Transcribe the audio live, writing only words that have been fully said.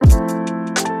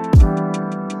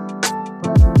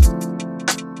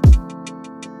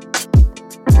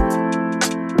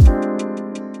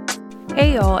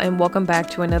Hey y'all, and welcome back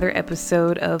to another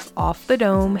episode of Off the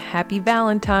Dome. Happy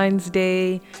Valentine's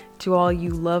Day to all you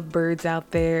lovebirds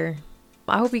out there.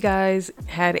 I hope you guys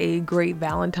had a great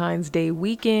Valentine's Day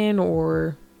weekend,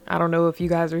 or I don't know if you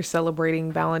guys are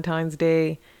celebrating Valentine's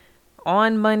Day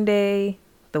on Monday,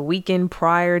 the weekend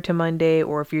prior to Monday,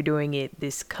 or if you're doing it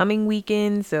this coming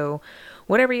weekend. So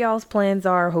whatever y'all's plans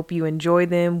are, hope you enjoy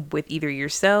them with either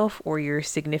yourself or your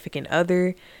significant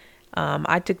other.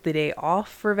 I took the day off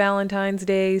for Valentine's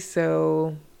Day,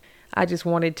 so I just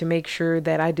wanted to make sure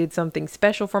that I did something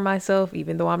special for myself,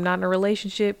 even though I'm not in a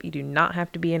relationship. You do not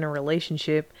have to be in a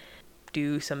relationship.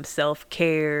 Do some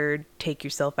self-care, take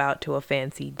yourself out to a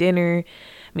fancy dinner.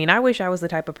 I mean, I wish I was the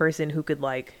type of person who could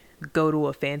go to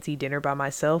a fancy dinner by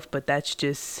myself, but that's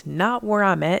just not where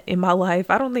I'm at in my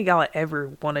life. I don't think I'll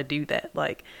ever want to do that.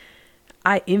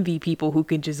 I envy people who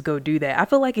can just go do that. I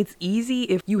feel like it's easy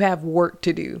if you have work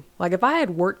to do. Like if I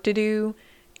had work to do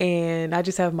and I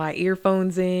just have my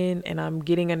earphones in and I'm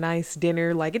getting a nice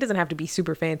dinner, like it doesn't have to be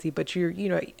super fancy, but you're,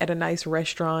 at a nice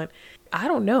restaurant. I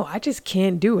don't know. I just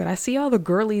can't do it. I see all the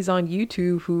girlies on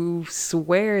YouTube who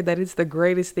swear that it's the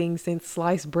greatest thing since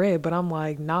sliced bread, but I'm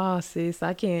like, nah, sis,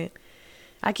 I can't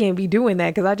be doing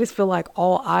that because I just feel like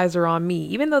all eyes are on me,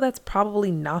 even though that's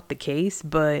probably not the case,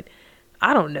 but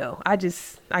I don't know.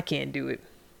 I can't do it.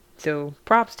 So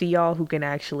props to y'all who can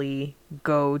actually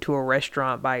go to a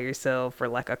restaurant by yourself or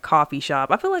like a coffee shop.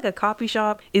 I feel like a coffee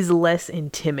shop is less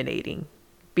intimidating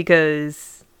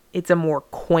because it's a more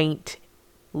quaint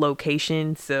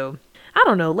location. So I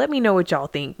don't know. Let me know what y'all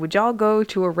think. Would y'all go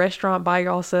to a restaurant by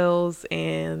yourselves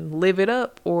and live it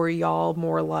up? Or y'all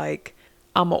more like,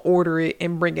 I'ma order it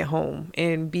and bring it home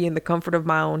and be in the comfort of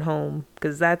my own home?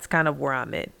 Because that's kind of where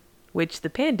I'm at. Which the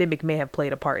pandemic may have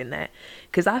played a part in that.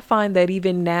 Because I find that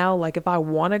even now, like if I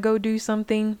want to go do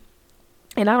something,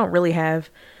 and I don't really have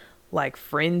like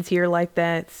friends here like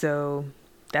that, so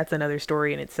that's another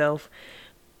story in itself.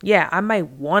 Yeah, I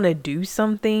might want to do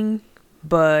something,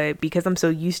 but because I'm so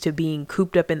used to being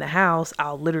cooped up in the house,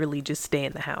 I'll literally just stay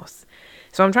in the house.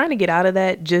 So I'm trying to get out of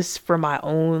that just for my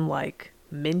own like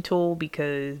mental,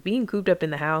 because being cooped up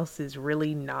in the house is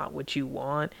really not what you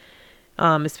want.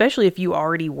 Especially if you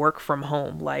already work from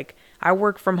home. Like I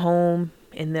work from home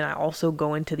and then I also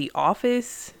go into the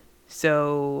office.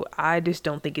 So I just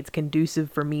don't think it's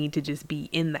conducive for me to just be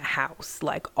in the house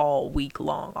like all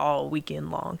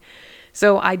weekend long.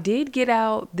 So I did get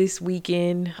out this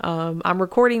weekend. I'm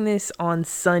recording this on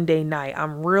Sunday night.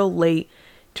 I'm real late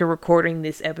to recording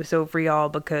this episode for y'all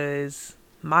because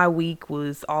my week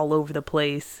was all over the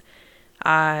place.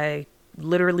 I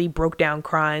literally broke down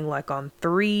crying like on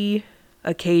 3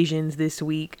 occasions this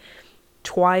week,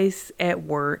 twice at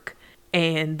work,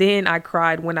 and then I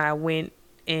cried when I went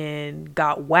and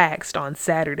got waxed on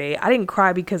Saturday. I didn't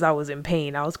cry because I was in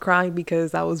pain. I was crying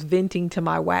because I was venting to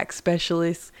my wax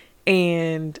specialist,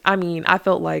 and I mean, I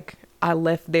felt like I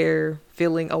left there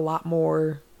feeling a lot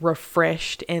more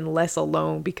refreshed and less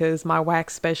alone because my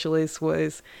wax specialist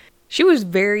she was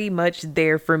very much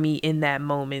there for me in that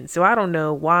moment. So I don't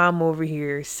know why I'm over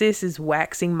here. Sis is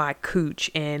waxing my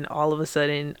cooch and all of a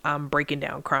sudden I'm breaking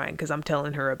down crying because I'm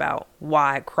telling her about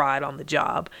why I cried on the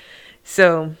job.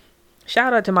 So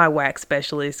shout out to my wax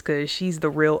specialist because she's the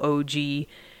real OG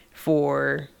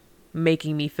for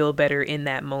making me feel better in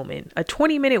that moment. A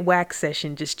 20-minute wax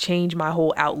session just changed my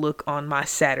whole outlook on my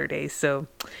Saturday. So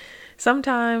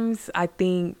sometimes I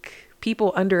think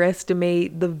people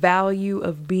underestimate the value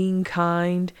of being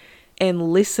kind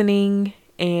and listening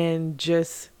and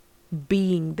just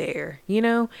being there,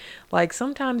 Like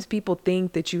sometimes people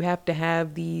think that you have to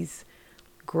have these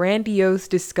grandiose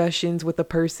discussions with a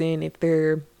person if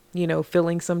they're,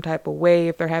 feeling some type of way,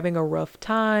 if they're having a rough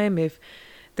time, if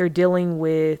they're dealing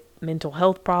with mental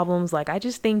health problems. Like I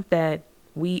just think that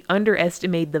we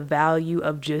underestimate the value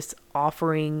of just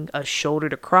offering a shoulder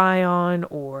to cry on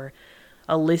or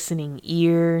a listening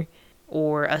ear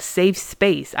or a safe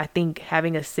space. I think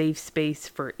having a safe space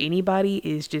for anybody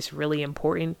is just really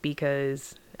important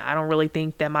because I don't really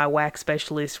think that my wax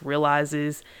specialist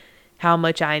realizes how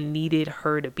much I needed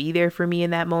her to be there for me in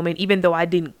that moment, even though I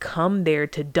didn't come there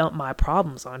to dump my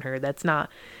problems on her. That's not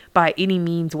by any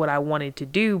means what I wanted to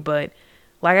do. But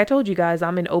like I told you guys,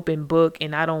 I'm an open book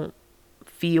and I don't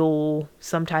feel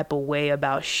some type of way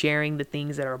about sharing the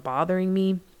things that are bothering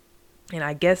me. And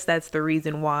I guess that's the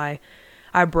reason why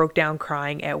I broke down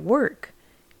crying at work.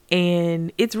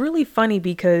 And it's really funny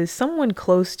because someone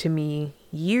close to me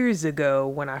years ago,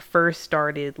 when I first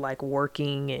started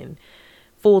working in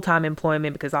full-time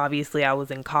employment, because obviously I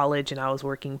was in college and I was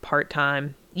working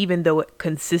part-time, even though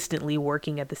consistently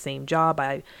working at the same job,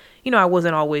 I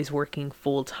wasn't always working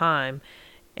full-time.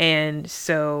 And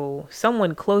so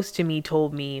someone close to me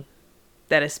told me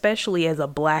that, especially as a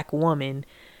Black woman,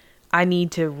 I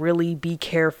need to really be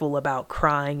careful about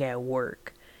crying at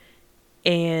work.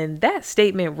 And that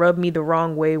statement rubbed me the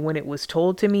wrong way when it was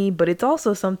told to me, but it's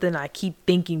also something I keep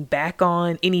thinking back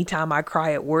on anytime I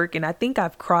cry at work. And I think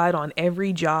I've cried on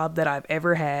every job that I've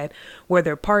ever had,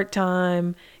 whether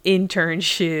part-time,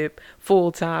 internship,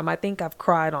 full-time. I think I've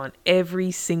cried on every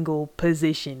single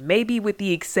position, maybe with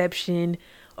the exception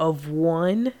of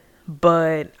one,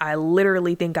 but I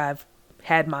literally think I've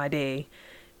had my day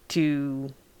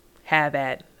to have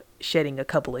at shedding a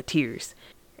couple of tears.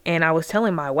 And I was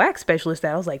telling my wax specialist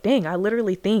that I was like, dang, I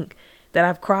literally think that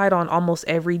I've cried on almost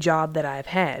every job that I've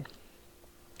had.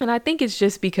 And I think it's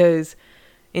just because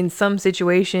in some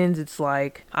situations, it's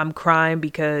like I'm crying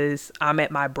because I'm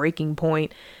at my breaking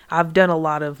point. I've done a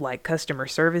lot of like customer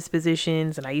service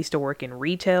positions, and I used to work in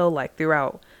retail. Like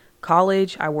throughout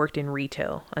college, I worked in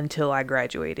retail until I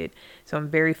graduated. So I'm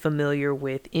very familiar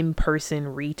with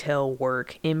in-person retail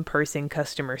work, in-person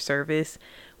customer service,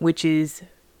 which is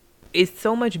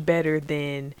so much better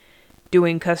than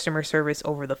doing customer service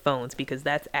over the phones, because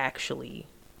that's actually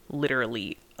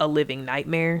literally a living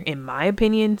nightmare in my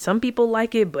opinion. Some people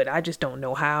like it, but I just don't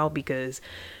know how, because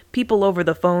people over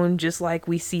the phone, just like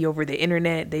we see over the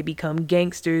internet, they become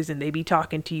gangsters and they be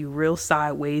talking to you real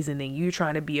sideways, and then you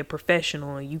trying to be a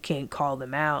professional and you can't call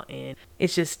them out, and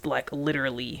it's just like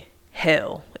literally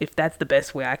hell, if that's the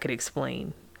best way I could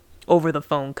explain over the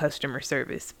phone customer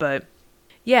service. But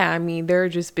yeah, I mean, there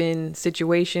have just been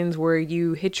situations where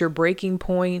you hit your breaking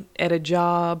point at a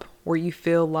job where you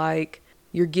feel like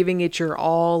you're giving it your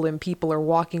all and people are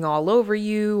walking all over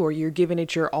you, or you're giving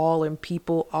it your all and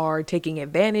people are taking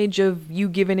advantage of you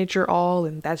giving it your all.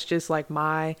 And that's just like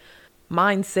my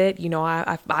mindset. You know,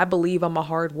 I believe I'm a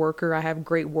hard worker. I have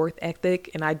great work ethic,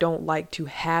 and I don't like to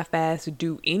half-ass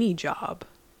do any job.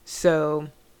 So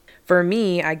for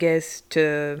me, I guess,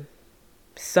 to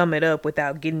sum it up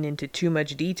without getting into too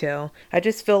much detail, I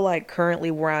just feel like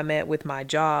currently where I'm at with my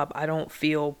job, I don't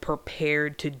feel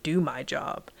prepared to do my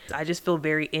job. I just feel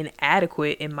very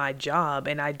inadequate in my job,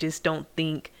 and I just don't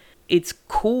think it's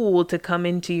cool to come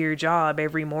into your job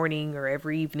every morning or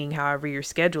every evening, however your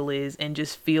schedule is, and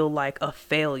just feel like a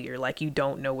failure, like you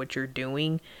don't know what you're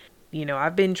doing. You know,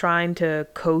 I've been trying to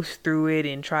coast through it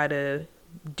and try to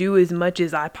do as much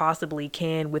as I possibly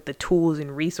can with the tools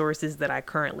and resources that I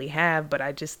currently have. But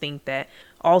I just think that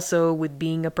also with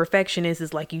being a perfectionist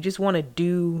is like, you just want to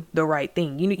do the right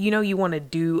thing. You want to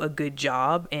do a good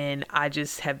job. And I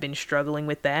just have been struggling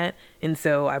with that. And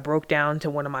so I broke down to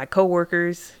one of my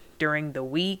coworkers during the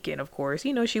week. And of course,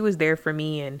 she was there for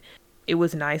me, and it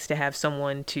was nice to have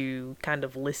someone to kind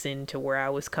of listen to where I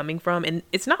was coming from. And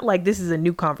it's not like this is a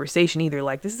new conversation either.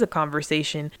 Like, this is a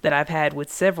conversation that I've had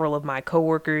with several of my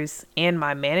coworkers and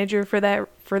my manager for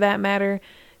that matter.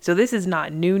 So this is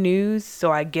not new news.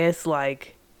 So I guess,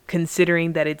 like,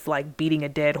 considering that it's like beating a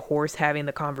dead horse, having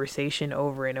the conversation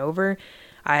over and over,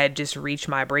 I had just reached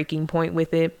my breaking point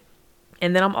with it.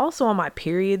 And then I'm also on my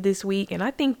period this week. And I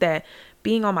think that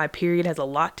being on my period has a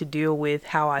lot to deal with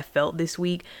how I felt this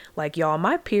week. Like, y'all,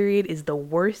 my period is the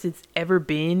worst it's ever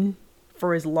been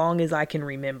for as long as I can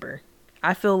remember.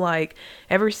 I feel like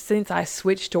ever since I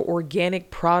switched to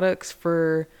organic products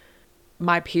for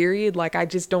my period, like, I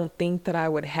just don't think that I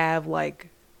would have like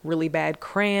really bad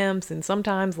cramps. And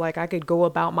sometimes, like, I could go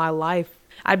about my life,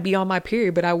 I'd be on my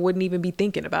period, but I wouldn't even be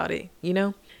thinking about it,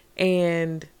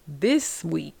 And this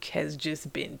week has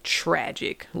just been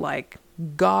tragic, like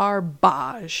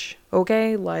garbage,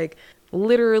 okay? Like,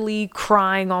 literally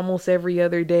crying almost every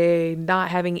other day, not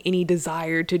having any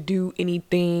desire to do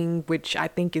anything, which I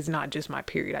think is not just my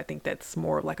period. I think that's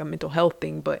more of like a mental health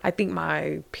thing, but I think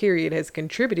my period has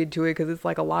contributed to it because it's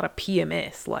like a lot of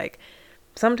PMS. Like,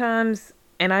 sometimes,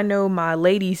 and I know my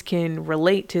ladies can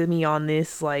relate to me on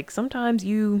this, like, sometimes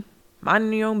you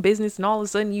minding your own business and all of a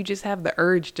sudden you just have the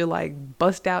urge to like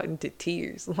bust out into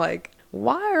tears. Like,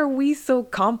 why are we so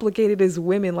complicated as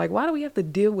women? Like, why do we have to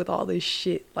deal with all this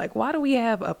shit? Like, why do we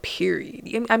have a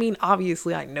period? I mean,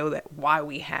 obviously I know that why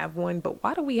we have one, but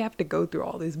why do we have to go through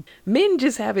all this? Men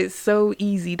just have it so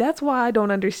easy. That's why I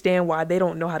don't understand why they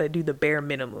don't know how to do the bare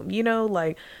minimum.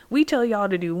 Like, we tell y'all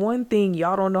to do one thing,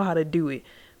 y'all don't know how to do it.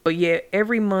 But yet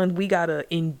every month we gotta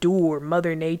endure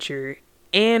Mother Nature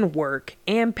and work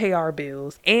and pay our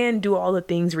bills and do all the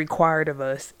things required of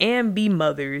us and be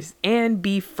mothers and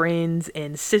be friends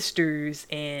and sisters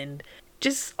and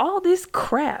just all this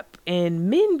crap. And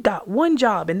men got one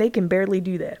job and they can barely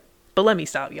do that. But let me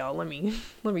stop, y'all. Let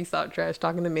me stop trash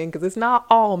talking to men, because it's not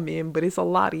all men, but it's a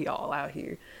lot of y'all out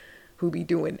here who be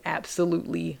doing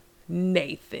absolutely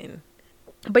Nathan.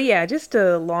 But yeah, just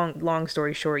a long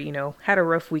story short, had a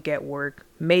rough week at work,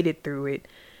 made it through it.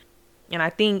 And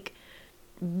I think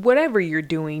whatever you're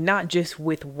doing, not just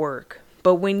with work,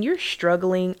 but when you're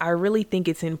struggling, I really think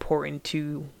it's important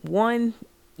to, one,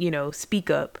 speak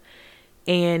up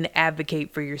and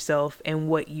advocate for yourself and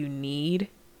what you need.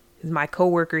 My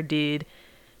coworker did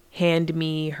hand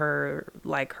me her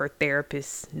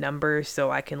therapist's number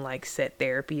so I can set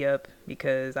therapy up,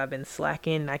 because I've been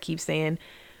slacking and I keep saying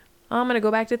I'm going to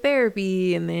go back to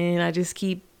therapy, and then I just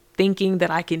keep thinking that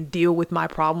I can deal with my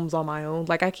problems on my own.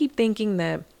 I keep thinking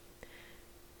that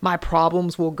my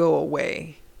problems will go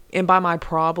away. And by my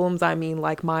problems, I mean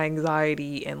my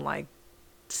anxiety and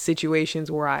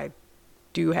situations where I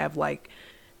do have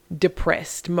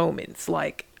depressed moments.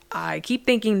 I keep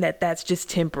thinking that that's just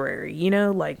temporary,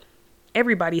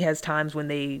 everybody has times when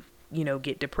they,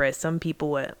 get depressed. Some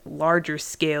people at larger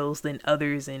scales than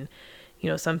others. And,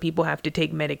 some people have to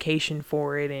take medication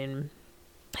for it and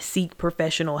seek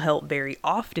professional help very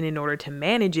often in order to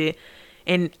manage it.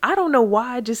 And I don't know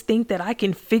why I just think that I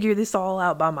can figure this all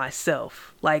out by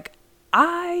myself.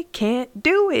 I can't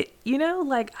do it,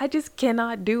 I just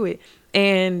cannot do it.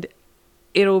 And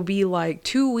it'll be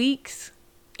 2 weeks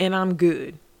and I'm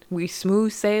good. We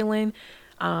smooth sailing.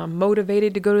 I'm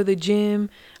motivated to go to the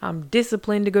gym. I'm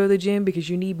disciplined to go to the gym, because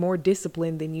you need more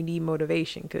discipline than you need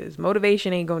motivation, because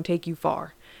motivation ain't going to take you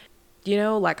far.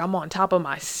 I'm on top of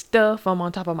my stuff. I'm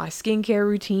on top of my skincare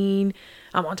routine.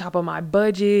 I'm on top of my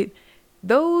budget.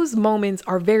 Those moments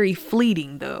are very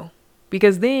fleeting though,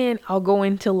 because then I'll go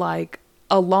into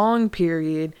a long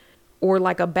period or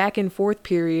a back and forth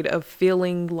period of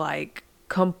feeling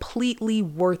completely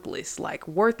worthless.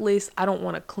 Worthless. I don't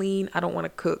want to clean. I don't want to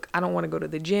cook. I don't want to go to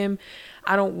the gym.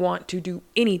 I don't want to do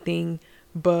anything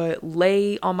but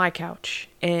lay on my couch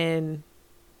and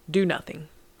do nothing.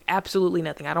 Absolutely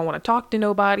nothing. I don't want to talk to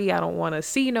nobody. I don't want to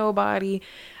see nobody.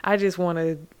 I just want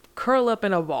to curl up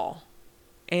in a ball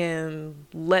and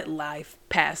let life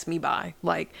pass me by.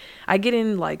 I get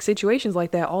in situations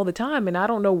like that all the time, and I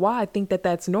don't know why I think that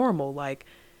that's normal.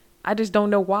 I just don't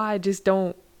know why I just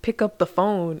don't pick up the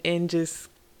phone and just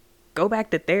go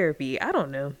back to therapy. I don't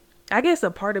know. I guess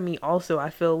a part of me also, I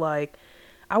feel like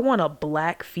I want a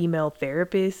Black female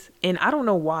therapist, and I don't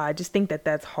know why. I just think that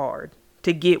that's hard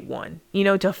to get one,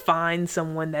 to find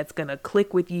someone that's gonna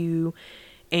click with you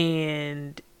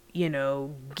and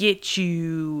get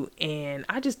you. And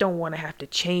I just don't want to have to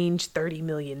change 30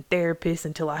 million therapists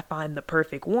until I find the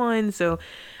perfect one. So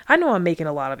I know I'm making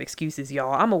a lot of excuses,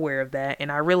 y'all. I'm aware of that. And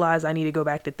I realize I need to go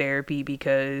back to therapy,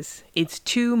 because it's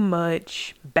too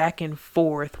much back and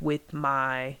forth with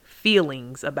my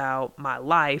feelings about my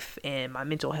life, and my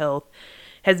mental health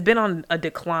has been on a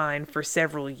decline for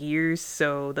several years.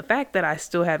 So the fact that I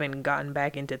still haven't gotten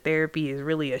back into therapy is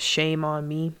really a shame on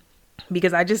me,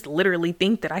 because I just literally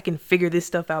think that I can figure this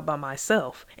stuff out by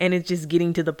myself. And it's just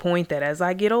getting to the point that as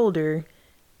I get older,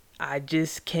 I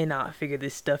just cannot figure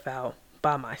this stuff out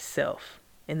by myself.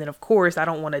 And then of course, I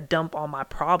don't want to dump all my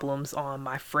problems on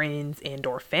my friends and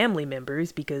or family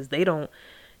members, because they don't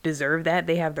deserve that.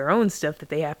 They have their own stuff that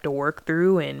they have to work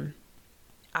through. And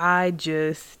I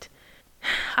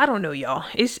don't know, y'all.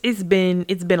 It's been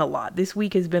a lot. This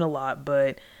week has been a lot,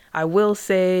 but I will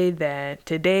say that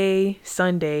today,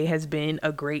 Sunday, has been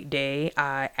a great day.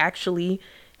 I actually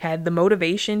had the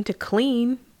motivation to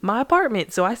clean my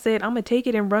apartment. So I said, I'm going to take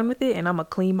it and run with it, and I'm going to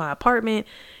clean my apartment,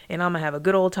 and I'm going to have a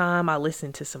good old time. I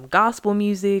listened to some gospel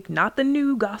music, not the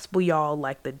new gospel, y'all,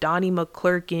 like the Donnie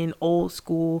McClurkin, old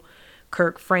school,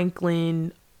 Kirk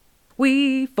Franklin,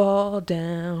 we fall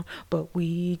down, but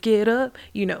we get up.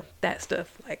 That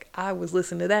stuff. I was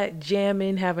listening to that,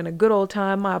 jamming, having a good old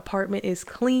time. My apartment is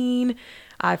clean.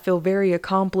 I feel very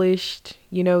accomplished.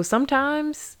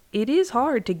 Sometimes it is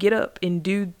hard to get up and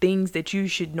do things that you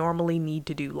should normally need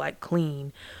to do, like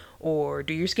clean or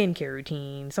do your skincare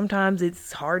routine. Sometimes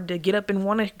it's hard to get up and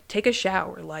want to take a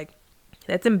shower.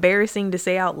 That's embarrassing to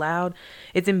say out loud.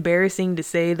 It's embarrassing to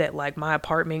say that my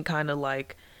apartment kind of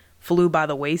flew by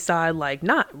the wayside.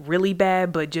 Not really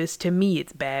bad, but just to me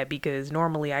it's bad, because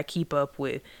normally I keep up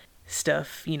with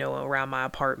stuff, around my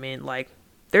apartment.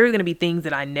 There are going to be things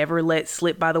that I never let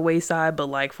slip by the wayside,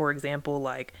 but for example,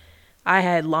 I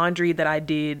had laundry that I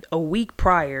did a week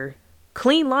prior,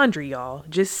 clean laundry, y'all,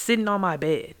 just sitting on my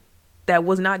bed that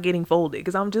was not getting folded,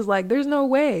 because I'm just there's no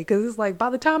way, because it's by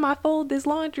the time I fold this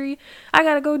laundry, I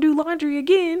gotta go do laundry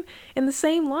again, and the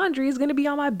same laundry is going to be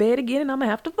on my bed again, and I'm gonna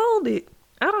have to fold it.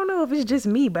 I don't know if it's just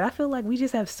me, but I feel like we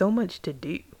just have so much to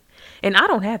do. And I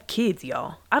don't have kids,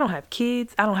 y'all. I don't have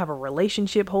kids. I don't have a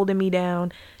relationship holding me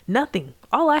down. Nothing.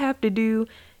 All I have to do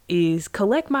is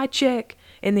collect my check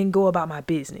and then go about my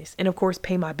business. And of course,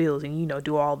 pay my bills and,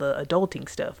 do all the adulting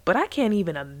stuff. But I can't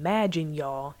even imagine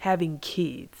y'all having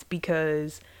kids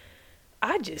because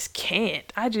I just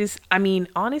can't. I mean,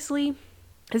 honestly,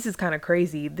 this is kind of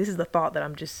crazy. This is the thought that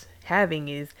I'm just having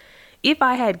is if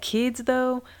I had kids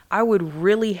though, I would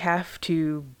really have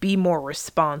to be more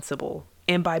responsible.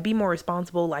 And by be more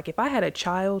responsible, like if I had a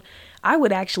child, I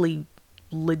would actually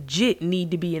legit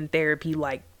need to be in therapy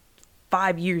like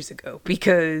 5 years ago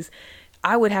because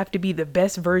I would have to be the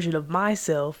best version of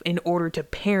myself in order to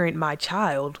parent my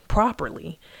child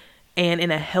properly and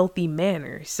in a healthy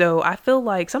manner. So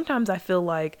sometimes I feel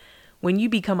like when you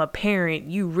become a parent,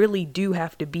 you really do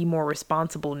have to be more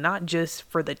responsible, not just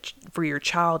for your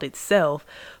child itself,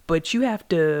 but you have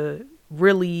to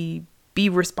really be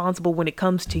responsible when it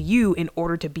comes to you in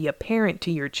order to be a parent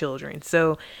to your children.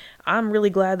 So I'm really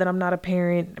glad that I'm not a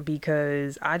parent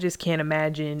because I just can't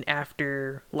imagine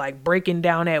after like breaking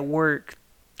down at work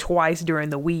twice during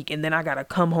the week and then I gotta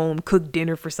come home, cook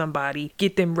dinner for somebody,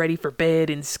 get them ready for bed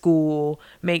and school,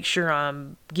 make sure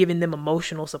I'm giving them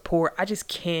emotional support. I just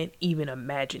can't even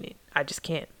imagine it. I just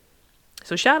can't.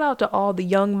 So shout out to all the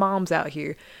young moms out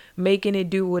here making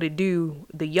it do what it do.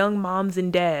 The young moms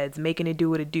and dads making it do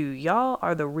what it do. Y'all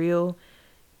are the real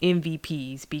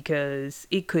MVPs because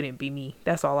it couldn't be me.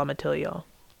 That's all I'm gonna tell y'all.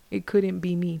 It couldn't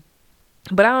be me.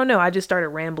 But I don't know. I just started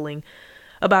rambling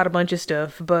about a bunch of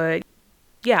stuff. But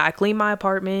yeah, I cleaned my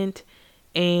apartment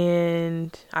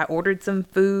and I ordered some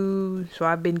food. So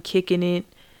I've been kicking it.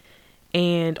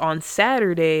 And on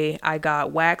Saturday, I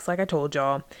got waxed like I told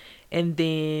y'all. And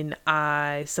then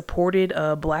I supported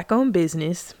a Black-owned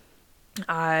business.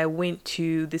 I went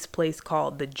to this place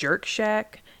called the Jerk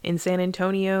Shack in San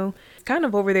Antonio. It's kind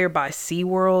of over there by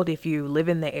SeaWorld if you live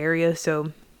in the area.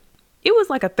 So it was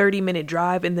like a 30-minute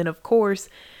drive. And then, of course,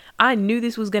 I knew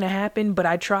this was going to happen, but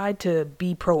I tried to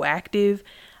be proactive.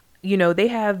 They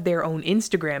have their own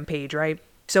Instagram page, right?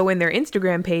 So in their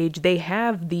Instagram page, they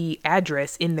have the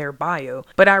address in their bio.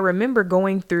 But I remember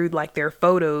going through like their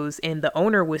photos and the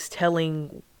owner was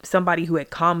telling somebody who had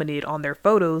commented on their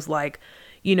photos, like,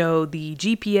 the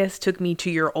GPS took me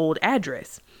to your old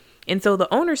address. And so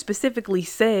the owner specifically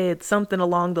said something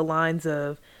along the lines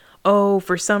of, oh,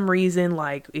 for some reason,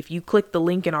 like if you click the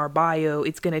link in our bio,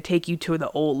 it's going to take you to the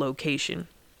old location,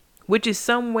 which is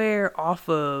somewhere off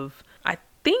of, I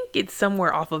think it's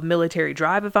somewhere off of Military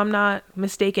Drive, if I'm not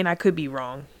mistaken. I could be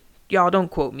wrong. Y'all don't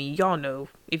quote me. Y'all know.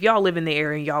 If y'all live in the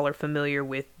area and y'all are familiar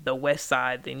with the west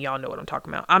side, then y'all know what I'm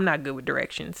talking about. I'm not good with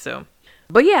directions, so.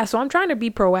 But yeah, so I'm trying to be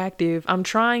proactive. I'm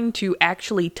trying to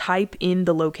actually type in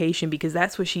the location because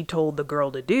that's what she told the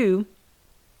girl to do.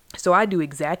 So I do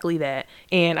exactly that.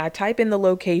 And I type in the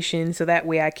location so that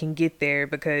way I can get there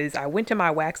because I went to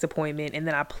my wax appointment and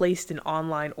then I placed an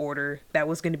online order that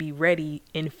was going to be ready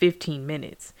in 15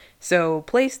 minutes. So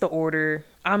placed the order,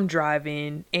 I'm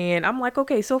driving and I'm like,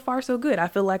 okay, so far so good. I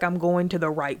feel like I'm going to the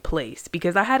right place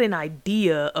because I had an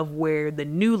idea of where the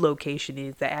new location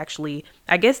is that actually,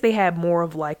 I guess they had more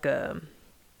of like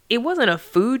it wasn't a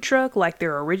food truck like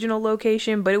their original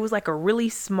location, but it was like a really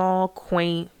small,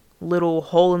 quaint, little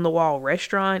hole in the wall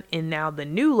restaurant. And now the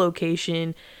new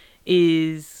location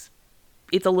it's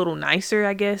a little nicer,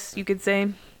 I guess you could say.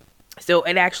 So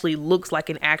it actually looks like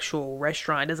an actual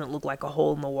restaurant. It doesn't look like a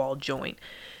hole in the wall joint.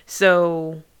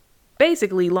 So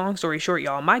basically, long story short,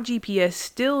 y'all, my GPS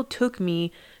still took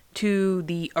me to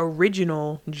the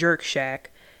original Jerk Shack.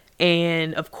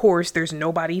 And of course, there's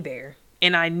nobody there.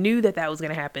 And I knew that was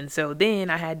going to happen. So then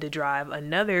I had to drive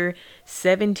another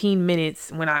 17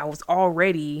 minutes when I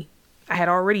had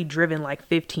already driven like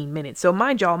 15 minutes. So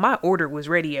mind y'all, my order was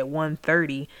ready at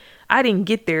 1:30. I didn't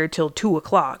get there till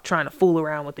 2:00 trying to fool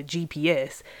around with the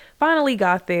GPS. Finally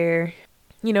got there,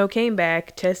 came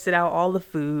back, tested out all the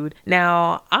food.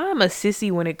 Now, I'm a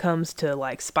sissy when it comes to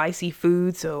like spicy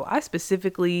food. So I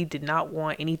specifically did not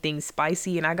want anything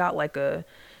spicy. And I got like a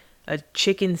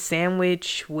chicken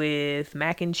sandwich with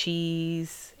mac and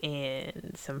cheese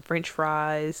and some French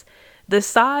fries. The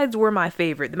sides were my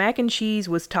favorite. The mac and cheese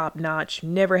was top notch.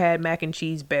 Never had mac and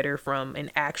cheese better from an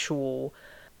actual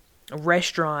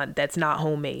restaurant that's not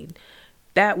homemade.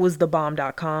 That was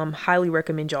thebomb.com. Highly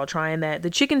recommend y'all trying that. The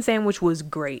chicken sandwich was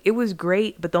great. It was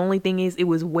great, but the only thing is it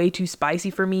was way too spicy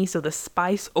for me. So the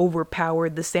spice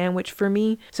overpowered the sandwich for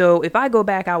me. So if I go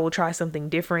back, I will try something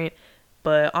different.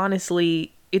 But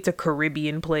honestly, it's a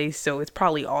Caribbean place, so it's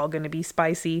probably all going to be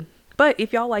spicy. But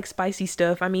if y'all like spicy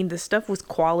stuff, I mean, the stuff was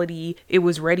quality. It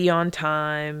was ready on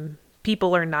time.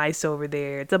 People are nice over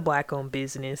there. It's a Black-owned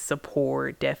business.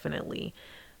 Support, definitely.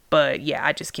 But yeah,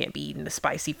 I just can't be eating the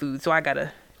spicy food. So I got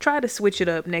to try to switch it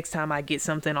up next time I get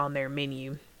something on their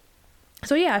menu.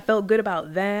 So yeah, I felt good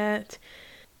about that.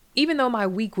 Even though my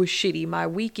week was shitty, my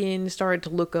weekend started to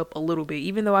look up a little bit,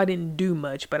 even though I didn't do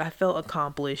much, but I felt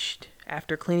accomplished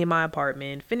after cleaning my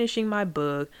apartment, finishing my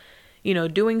book,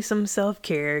 doing some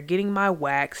self-care, getting my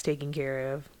wax taken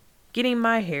care of, getting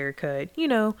my hair cut,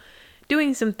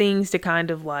 doing some things to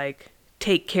kind of like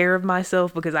take care of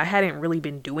myself because I hadn't really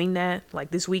been doing that.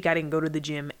 Like this week I didn't go to the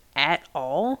gym at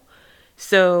all.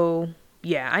 So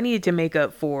yeah, I needed to make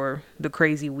up for the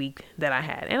crazy week that I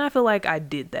had. And I feel like I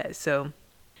did that. So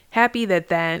happy that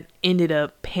that ended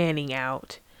up panning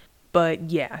out. But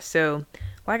yeah, so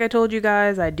like I told you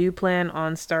guys, I do plan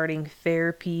on starting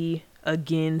therapy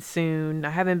again soon. I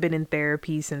haven't been in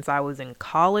therapy since I was in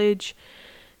college.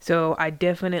 So I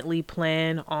definitely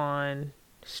plan on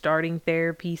starting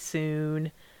therapy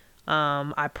soon.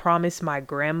 I promised my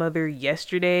grandmother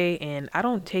yesterday, and I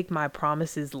don't take my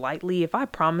promises lightly. If I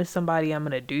promise somebody I'm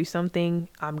going to do something,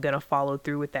 I'm going to follow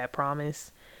through with that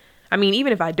promise. I mean,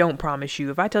 even if I don't promise you,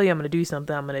 if I tell you I'm going to do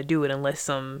something, I'm going to do it unless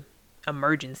some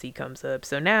emergency comes up.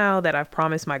 So now that I've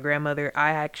promised my grandmother,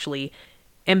 I actually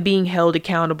am being held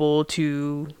accountable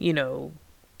to,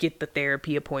 get the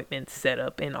therapy appointments set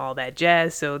up and all that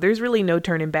jazz. So there's really no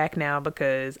turning back now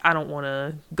because I don't want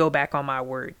to go back on my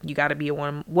word. You got to be a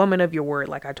woman of your word,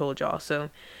 like I told y'all. So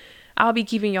I'll be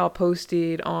keeping y'all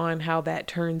posted on how that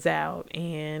turns out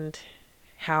and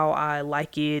how I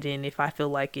like it, and if I feel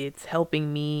like it's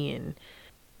helping me, and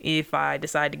if I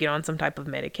decide to get on some type of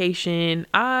medication,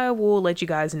 I will let you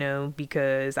guys know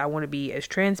because I want to be as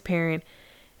transparent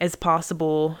as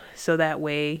possible. So that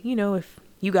way, if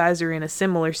you guys are in a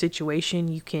similar situation,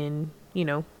 you can,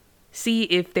 see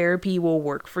if therapy will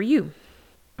work for you.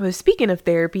 But speaking of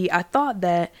therapy, I thought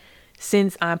that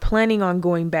since I'm planning on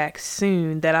going back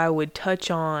soon, that I would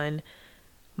touch on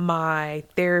my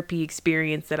therapy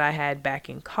experience that I had back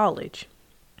in college.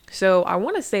 So I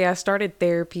want to say I started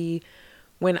therapy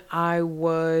when I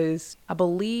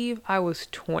believe I was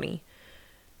 20.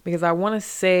 Because I want to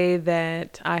say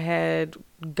that I had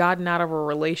gotten out of a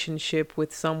relationship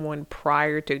with someone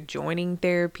prior to joining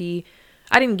therapy.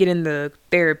 I didn't get into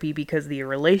therapy because the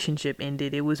relationship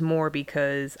ended. It was more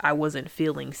because I wasn't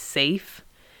feeling safe.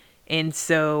 And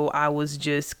so I was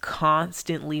just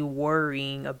constantly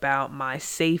worrying about my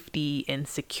safety and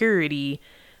security,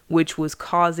 which was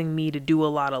causing me to do a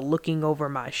lot of looking over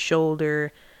my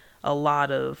shoulder, a lot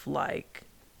of like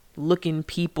looking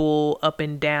people up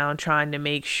and down, trying to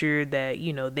make sure that,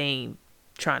 they ain't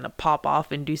trying to pop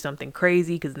off and do something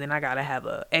crazy, because then I got to have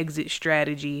a exit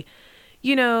strategy,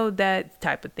 that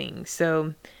type of thing.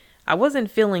 So I wasn't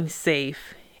feeling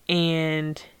safe,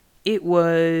 and it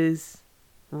was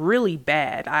really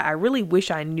bad. I really wish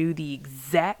I knew the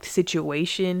exact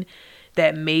situation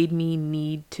that made me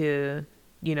need to,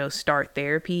 start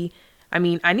therapy. I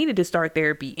mean, I needed to start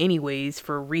therapy anyways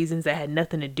for reasons that had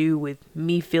nothing to do with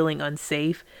me feeling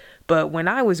unsafe. But when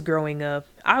I was growing up,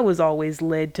 I was always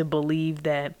led to believe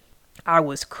that I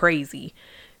was crazy.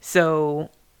 So,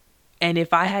 and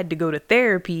if I had to go to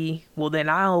therapy, well, then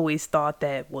I always thought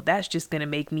that, well, that's just going to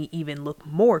make me even look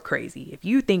more crazy. If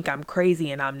you think I'm crazy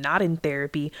and I'm not in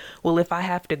therapy, well, if I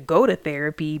have to go to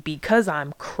therapy because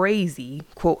I'm crazy,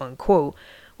 quote unquote,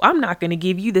 I'm not going to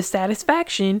give you the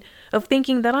satisfaction of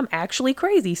thinking that I'm actually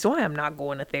crazy. So I am not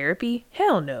going to therapy.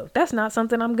 Hell no, that's not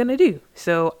something I'm going to do.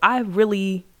 So I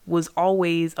really was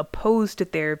always opposed to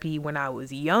therapy when I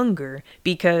was younger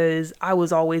because I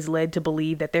was always led to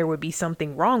believe that there would be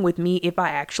something wrong with me if I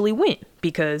actually went,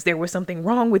 because there was something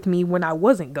wrong with me when I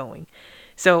wasn't going.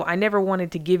 So I never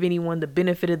wanted to give anyone the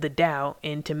benefit of the doubt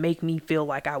and to make me feel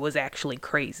like I was actually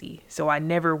crazy. So I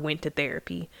never went to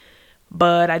therapy.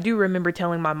 But I do remember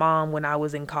telling my mom when I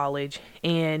was in college,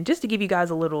 and just to give you guys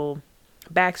a little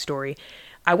backstory,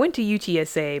 I went to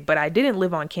UTSA, but I didn't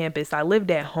live on campus. I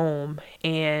lived at home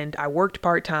and I worked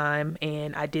part-time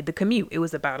and I did the commute. It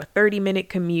was about a 30-minute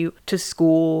commute to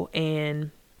school.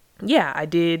 And yeah, I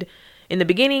did. In the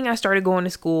beginning, I started going to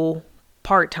school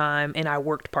part-time and I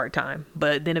worked part-time.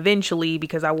 But then eventually,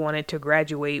 because I wanted to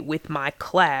graduate with my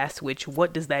class, which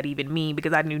what does that even mean?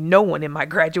 Because I knew no one in my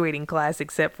graduating class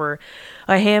except for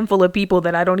a handful of people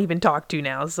that I don't even talk to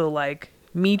now. So like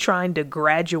me trying to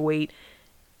graduate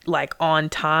like on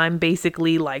time,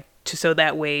 basically, like so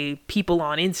that way people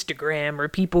on Instagram or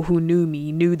people who knew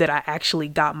me knew that I actually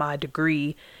got my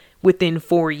degree within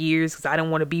 4 years, because I don't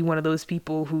want to be one of those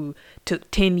people who took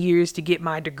 10 years to get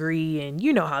my degree. And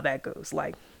you know how that goes,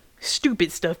 like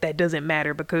stupid stuff that doesn't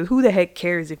matter, because who the heck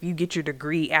cares if you get your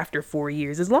degree after 4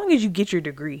 years, as long as you get your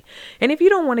degree. And if you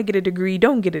don't want to get a degree,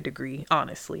 don't get a degree,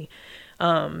 honestly.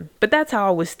 But that's how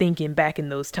I was thinking back in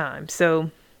those times. So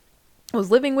I was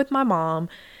living with my mom,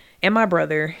 and my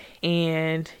brother.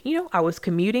 And, I was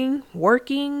commuting,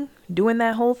 working, doing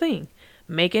that whole thing,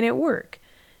 making it work.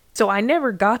 So I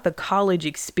never got the college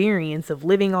experience of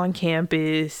living on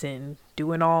campus and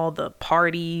doing all the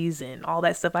parties and all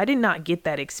that stuff. I did not get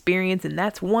that experience. And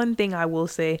that's one thing I will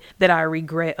say that I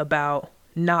regret about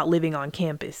not living on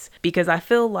campus, because I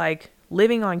feel like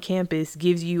living on campus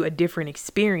gives you a different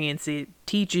experience. It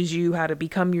teaches you how to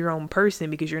become your own person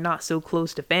because you're not so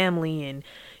close to family and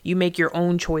you make your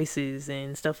own choices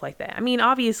and stuff like that. I mean,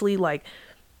 obviously, like,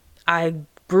 I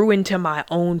grew into my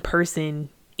own person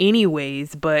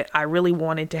anyways, but I really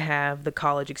wanted to have the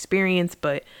college experience,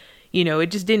 but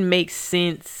it just didn't make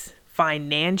sense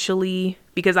financially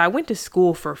because I went to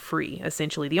school for free.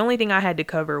 Essentially, the only thing I had to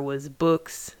cover was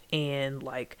books and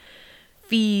like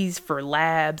fees for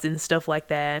labs and stuff like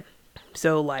that.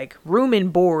 So like room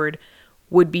and board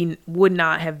would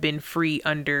not have been free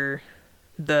under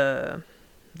the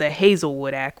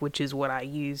Hazelwood Act, which is what I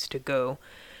used to go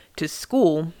to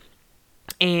school.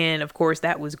 And of course,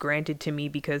 that was granted to me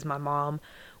because my mom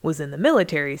was in the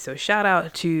military. So shout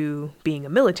out to being a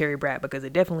military brat because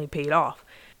it definitely paid off.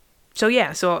 So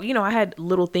yeah, I had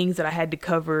little things that I had to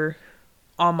cover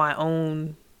on my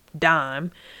own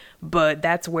dime. But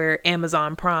that's where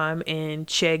Amazon Prime and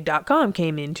Chegg.com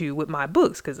came into with my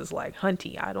books, because it's like,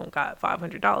 hunty, I don't got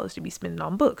 $500 to be spending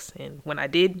on books. And when I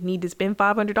did need to spend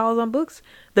 $500 on books,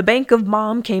 the bank of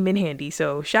mom came in handy.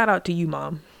 So shout out to you,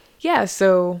 mom. Yeah,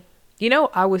 so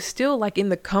I was still like in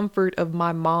the comfort of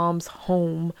my mom's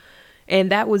home,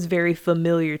 and that was very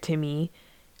familiar to me,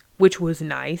 which was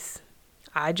nice.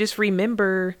 I just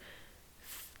remember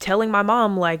telling my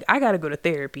mom, like, I gotta go to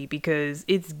therapy because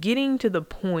it's getting to the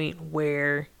point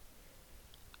where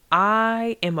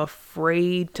I am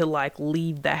afraid to like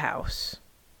leave the house.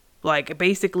 Like,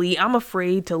 basically, I'm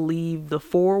afraid to leave the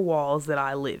four walls that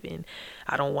I live in.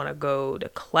 I don't want to go to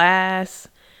class.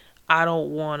 I don't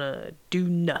want to do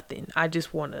nothing. I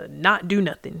just want to not do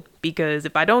nothing, because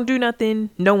if I don't do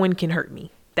nothing, no one can hurt me.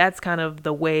 That's kind of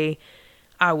the way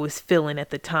I was feeling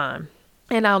at the time.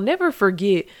 And I'll never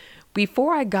forget,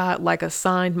 before I got like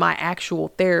assigned my actual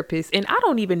therapist, and I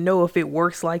don't even know if it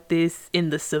works like this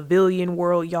in the civilian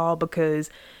world, y'all, because,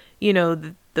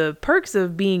 the perks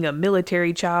of being a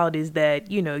military child is that,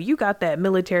 you got that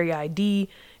military ID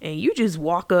and you just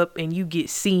walk up and you get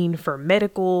seen for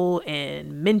medical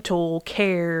and mental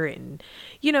care. And,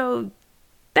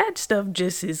 that stuff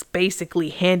just is basically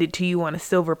handed to you on a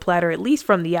silver platter, at least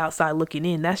from the outside looking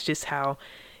in. That's just how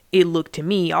it looked to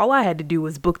me. All I had to do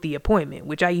was book the appointment,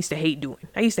 which I used to hate doing.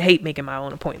 I used to hate making my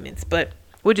own appointments,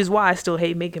 which is why I still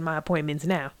hate making my appointments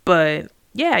now. But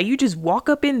yeah, you just walk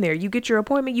up in there. You get your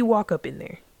appointment, you walk up in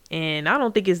there. And I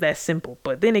don't think it's that simple.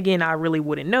 But then again, I really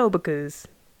wouldn't know because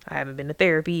I haven't been to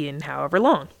therapy in however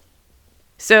long.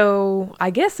 So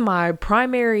I guess my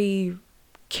primary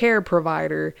care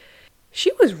provider,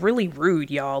 she was really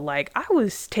rude, y'all. Like, I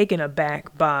was taken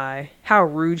aback by how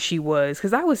rude she was,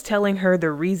 because I was telling her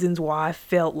the reasons why I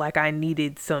felt like I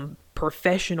needed some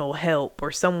professional help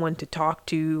or someone to talk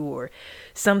to or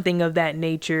something of that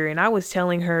nature. And I was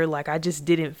telling her like I just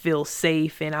didn't feel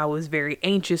safe and I was very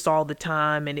anxious all the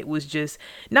time. And it was just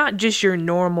not just your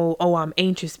normal, oh, I'm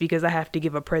anxious because I have to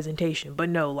give a presentation, but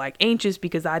no, like anxious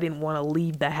because I didn't want to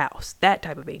leave the house. That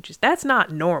type of anxious. That's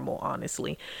not normal,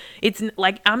 honestly. It's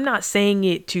like, I'm not saying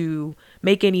it to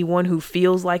make anyone who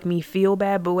feels like me feel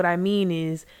bad, but what I mean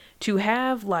is to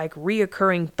have like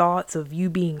reoccurring thoughts of you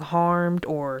being harmed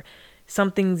or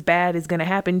something's bad is going to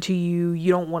happen to you, you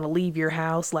don't want to leave your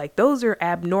house. Like, those are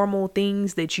abnormal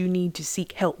things that you need to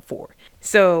seek help for.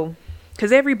 So,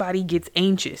 because everybody gets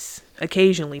anxious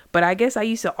occasionally, but I guess I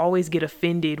used to always get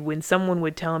offended when someone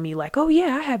would tell me like, oh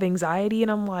yeah, I have anxiety.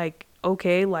 And I'm like,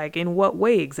 okay, like in what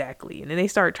way exactly? And then they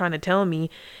start trying to tell me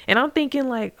and I'm thinking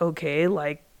like, okay,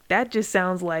 like that just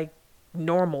sounds like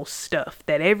normal stuff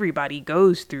that everybody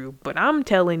goes through. But I'm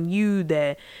telling you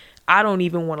that I don't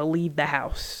even want to leave the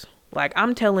house. Like,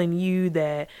 I'm telling you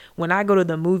that when I go to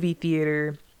the movie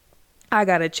theater, I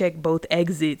gotta check both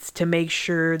exits to make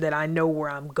sure that I know where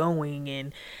I'm going,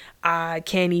 and I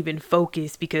can't even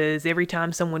focus because every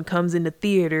time someone comes in the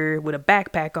theater with a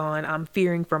backpack on, I'm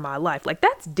fearing for my life. Like,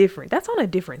 that's different. That's on a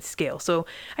different scale. So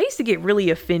I used to get really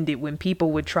offended when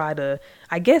people would try to,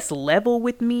 I guess, level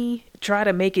with me, try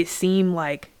to make it seem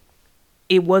like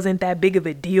it wasn't that big of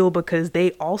a deal because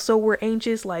they also were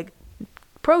anxious. Like,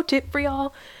 pro tip for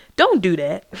y'all. Don't do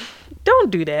that.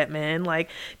 Don't do that, man. Like,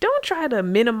 don't try to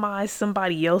minimize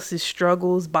somebody else's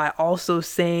struggles by also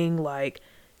saying, like,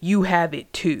 you have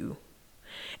it too.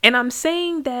 And I'm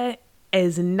saying that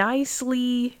as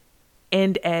nicely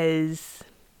and as,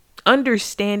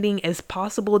 understanding as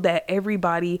possible that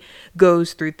everybody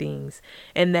goes through things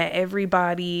and that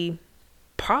everybody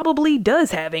probably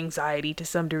does have anxiety to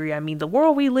some degree. I mean, the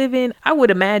world we live in, I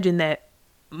would imagine that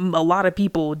a lot of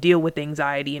people deal with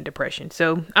anxiety and depression.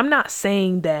 So I'm not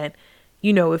saying that,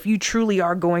 if you truly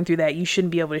are going through that, you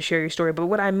shouldn't be able to share your story. But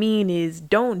what I mean is,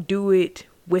 don't do it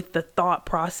with the thought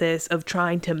process of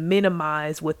trying to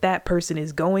minimize what that person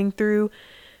is going through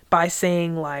by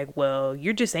saying like, well,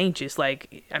 you're just anxious.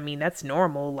 Like, I mean, that's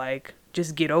normal. Like,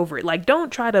 just get over it. Like,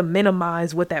 don't try to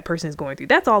minimize what that person is going through.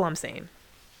 That's all I'm saying.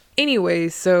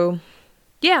 Anyways, so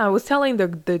yeah, I was telling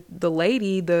the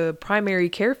lady, the primary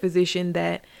care physician,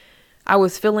 that I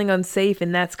was feeling unsafe,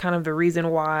 and that's kind of the reason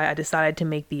why I decided to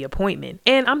make the appointment.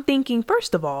 And I'm thinking,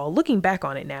 first of all, looking back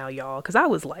on it now, y'all, because I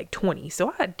was like 20,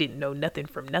 so I didn't know nothing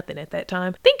from nothing at that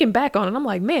time. Thinking back on it, I'm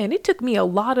like, man, it took me a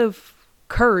lot of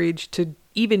courage to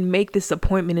even make this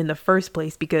appointment in the first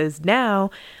place, because now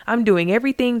I'm doing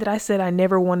everything that I said I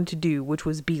never wanted to do, which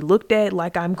was be looked at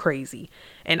like I'm crazy.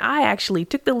 And I actually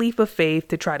took the leap of faith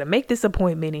to try to make this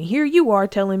appointment, and here you are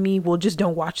telling me, well, just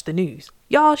don't watch the news.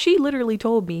 Y'all, she literally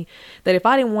told me that if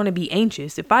I didn't want to be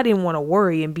anxious, if I didn't want to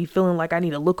worry and be feeling like I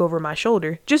need to look over my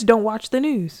shoulder, just don't watch the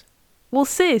news. Well,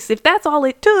 sis, if that's all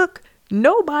it took,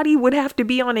 nobody would have to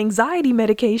be on anxiety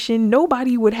medication.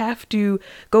 Nobody would have to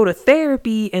go to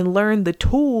therapy and learn the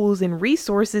tools and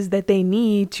resources that they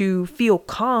need to feel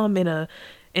calm in a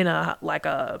like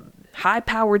a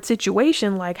high-powered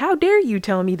situation. Like, how dare you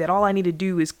tell me that all I need to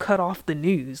do is cut off the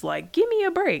news? Like, give me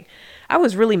a break. I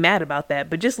was really mad about that,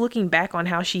 but just looking back on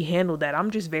how she handled that,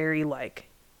 I'm just very like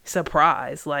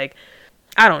surprised. Like,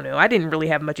 I don't know. I didn't really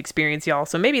have much experience, y'all.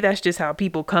 So maybe that's just how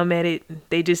people come at it.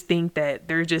 They just think that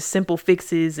they're just simple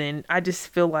fixes. And I just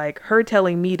feel like her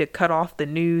telling me to cut off the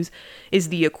news is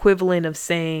the equivalent of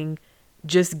saying,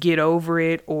 just get over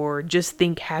it, or just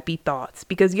think happy thoughts.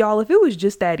 Because y'all, if it was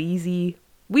just that easy,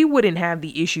 we wouldn't have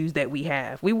the issues that we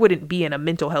have. We wouldn't be in a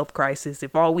mental health crisis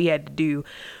if all we had to do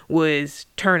was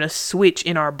turn a switch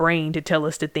in our brain to tell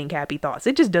us to think happy thoughts.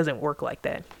 It just doesn't work like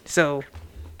that. So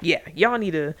yeah, y'all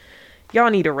need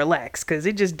to relax, because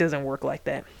it just doesn't work like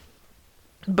that.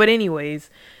 But anyways,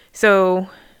 so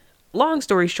long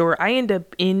story short, I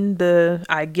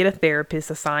get a therapist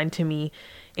assigned to me,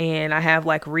 and I have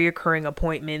like reoccurring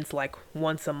appointments like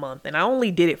once a month, and I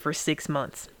only did it for 6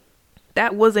 months.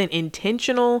 That wasn't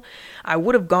intentional. I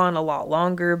would have gone a lot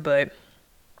longer, but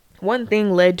one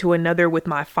thing led to another with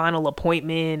my final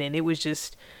appointment, and it was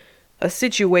just a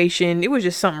situation. It was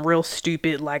just something real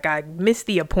stupid. Like, I missed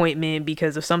the appointment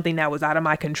because of something that was out of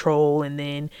my control, and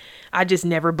then I just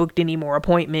never booked any more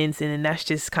appointments, and then that's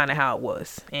just kind of how it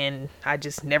was. And I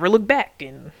just never looked back,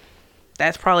 and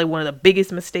that's probably one of the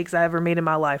biggest mistakes I ever made in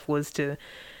my life, was to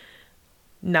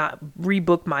not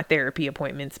rebook my therapy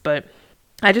appointments. But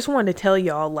I just wanted to tell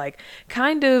y'all, like,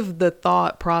 kind of the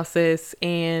thought process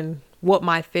and what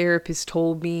my therapist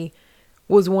told me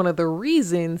was one of the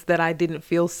reasons that I didn't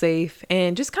feel safe,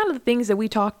 and just kind of the things that we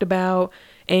talked about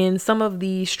and some of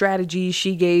the strategies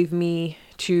she gave me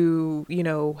to,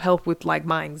 help with like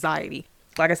my anxiety.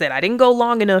 Like I said, I didn't go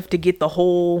long enough to get the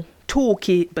whole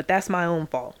toolkit, but that's my own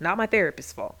fault, not my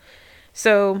therapist's fault.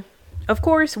 So, of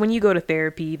course, when you go to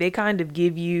therapy, they kind of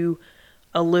give you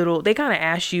they kind of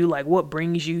ask you like, what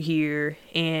brings you here?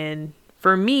 And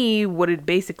for me, what it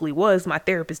basically was, my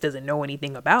therapist doesn't know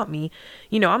anything about me.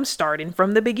 I'm starting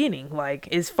from the beginning,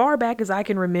 like as far back as I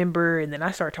can remember. And then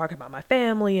I start talking about my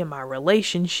family and my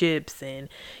relationships and,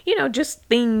 just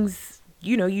things,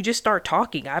 you just start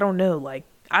talking. I don't know. Like,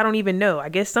 I don't even know. I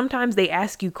guess sometimes they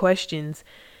ask you questions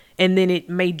and then it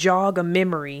may jog a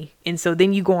memory. And so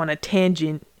then you go on a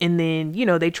tangent, and then,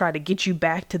 they try to get you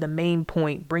back to the main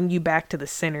point, bring you back to the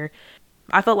center.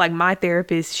 I felt like my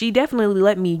therapist, she definitely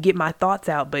let me get my thoughts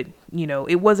out, but,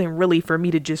 it wasn't really for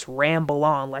me to just ramble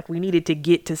on. Like, we needed to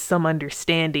get to some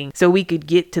understanding so we could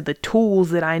get to the tools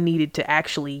that I needed to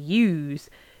actually use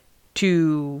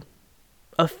to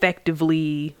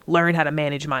effectively learn how to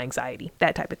manage my anxiety,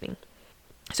 that type of thing.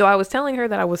 So I was telling her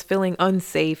that I was feeling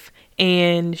unsafe,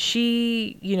 and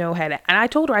she, and I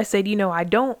told her, I said, I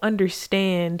don't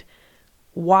understand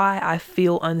why I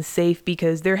feel unsafe,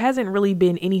 because there hasn't really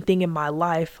been anything in my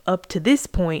life up to this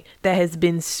point that has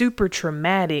been super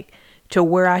traumatic to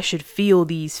where I should feel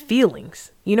these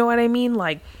feelings. You know what I mean?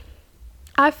 Like,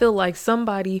 I feel like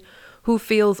somebody who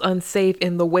feels unsafe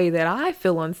in the way that I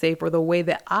feel unsafe, or the way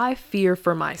that I fear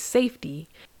for my safety,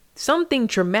 something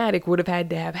traumatic would have had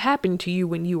to have happened to you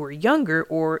when you were younger,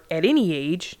 or at any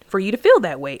age, for you to feel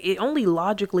that way. It only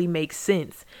logically makes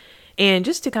sense. And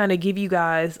just to kind of give you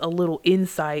guys a little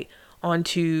insight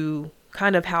onto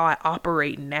kind of how I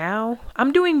operate now,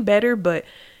 I'm doing better, but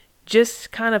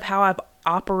just kind of how I've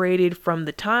operated from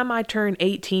the time I turned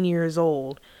 18 years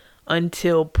old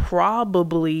until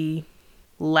probably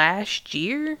last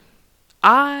year.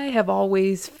 I have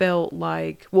always felt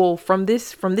like, well, from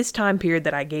this time period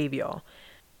that I gave y'all,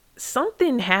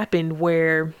 something happened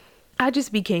where I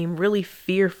just became really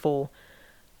fearful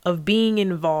of being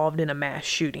involved in a mass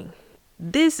shooting.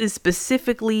 This is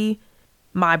specifically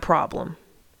my problem.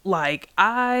 Like,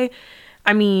 I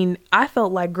mean, I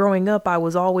felt like growing up, I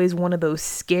was always one of those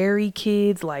scary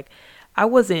kids. Like, I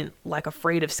wasn't like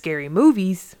afraid of scary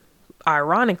movies,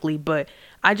 ironically, but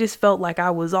I just felt like I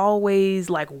was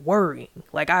always like worrying.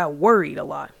 Like, I worried a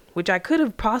lot, which I could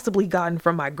have possibly gotten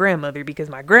from my grandmother because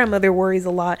my grandmother worries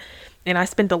a lot and I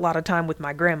spent a lot of time with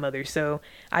my grandmother. So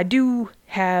I do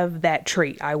have that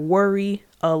trait. I worry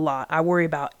a lot. I worry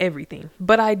about everything.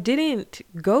 But I didn't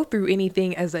go through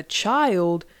anything as a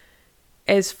child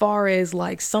as far as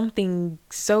like something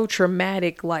so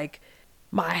traumatic like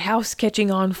my house catching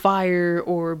on fire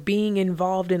or being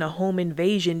involved in a home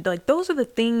invasion. Like, those are the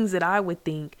things that I would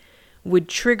think would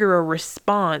trigger a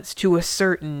response to a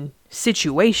certain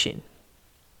situation.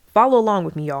 Follow along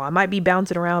with me, y'all. I might be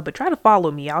bouncing around, but try to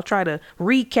follow me. I'll try to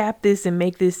recap this and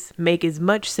make this make as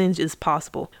much sense as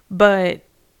possible. But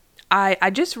I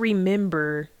just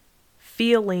remember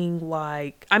feeling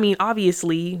like, I mean,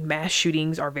 obviously mass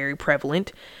shootings are very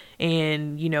prevalent.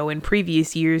 And, you know, in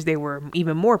previous years, they were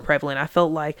even more prevalent. I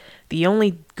felt like the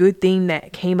only good thing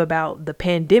that came about the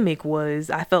pandemic was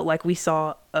I felt like we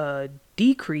saw a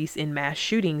decrease in mass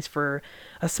shootings for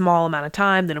a small amount of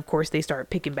time. Then, of course, they start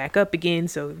picking back up again.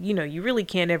 So, you know, you really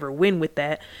can't ever win with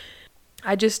that.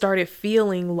 I just started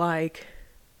feeling like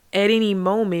at any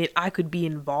moment I could be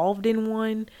involved in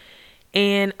one.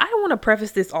 And I want to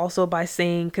preface this also by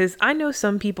saying, because I know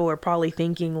some people are probably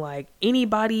thinking like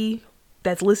anybody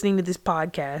that's listening to this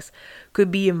podcast could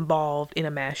be involved in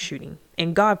a mass shooting.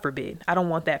 And God forbid, I don't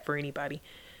want that for anybody.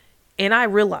 And I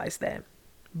realize that.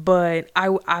 But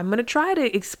I'm going to try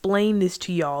to explain this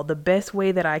to y'all the best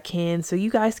way that I can so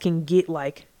you guys can get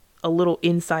like a little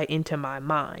insight into my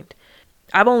mind.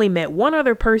 I've only met one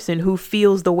other person who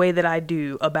feels the way that I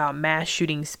do about mass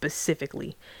shootings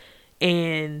specifically.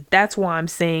 And that's why I'm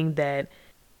saying that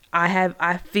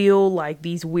I feel like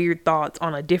these weird thoughts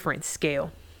on a different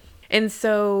scale. And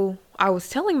so I was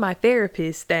telling my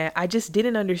therapist that I just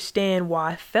didn't understand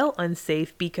why I felt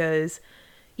unsafe because,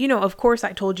 you know, of course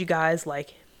I told you guys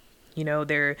like, you know,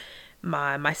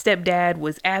 my stepdad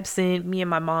was absent. Me and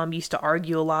my mom used to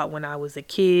argue a lot when I was a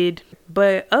kid.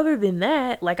 But other than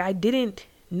that, like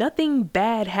nothing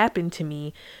bad happened to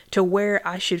me to where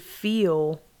I should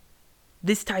feel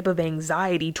this type of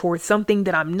anxiety towards something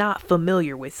that I'm not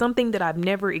familiar with, something that I've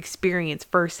never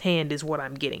experienced firsthand is what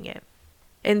I'm getting at.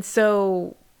 And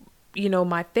so, you know,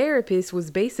 my therapist was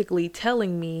basically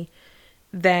telling me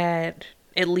that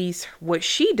at least what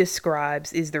she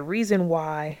describes is the reason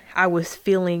why I was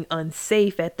feeling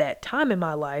unsafe at that time in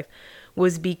my life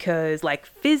was because like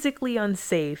physically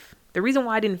unsafe. The reason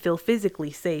why I didn't feel physically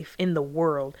safe in the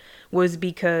world was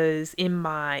because in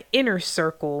my inner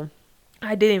circle,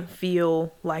 I didn't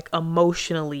feel like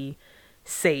emotionally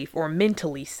safe or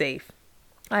mentally safe.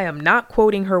 I am not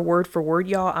quoting her word for word,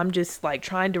 y'all. I'm just like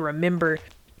trying to remember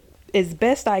as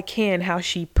best I can how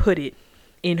she put it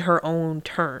in her own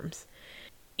terms.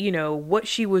 You know, what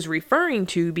she was referring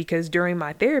to, because during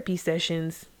my therapy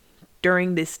sessions,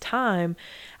 during this time,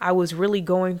 I was really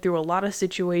going through a lot of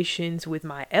situations with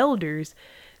my elders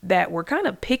that were kind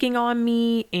of picking on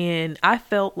me, and I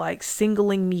felt like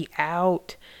singling me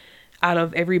out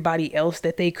of everybody else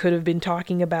that they could have been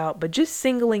talking about, but just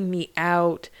singling me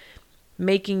out,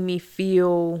 making me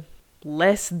feel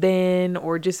less than,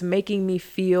 or just making me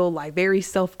feel like very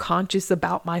self-conscious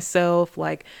about myself.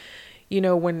 Like, you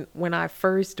know, when I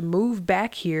first moved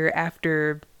back here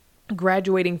after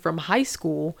graduating from high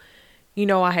school, you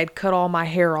know, I had cut all my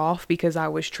hair off because I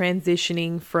was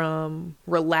transitioning from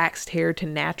relaxed hair to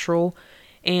natural.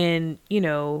 And, you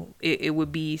know, it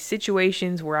would be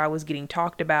situations where I was getting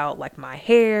talked about like my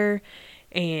hair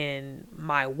and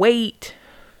my weight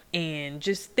and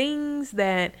just things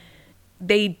that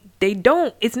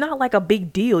it's not like a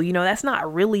big deal. You know, that's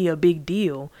not really a big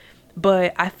deal.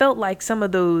 But I felt like some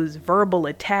of those verbal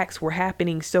attacks were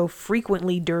happening so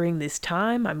frequently during this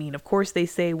time. I mean, of course, they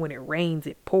say when it rains,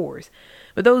 it pours.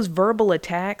 But those verbal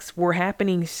attacks were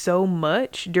happening so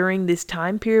much during this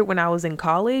time period when I was in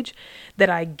college that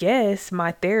I guess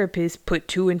my therapist put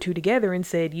two and two together and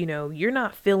said, you know, you're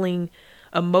not feeling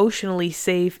emotionally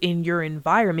safe in your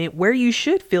environment where you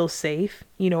should feel safe,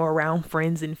 you know, around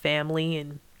friends and family,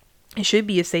 and it should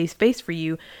be a safe space for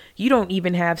you. You don't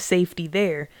even have safety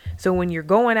there. So when you're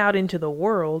going out into the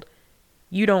world,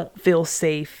 you don't feel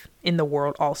safe in the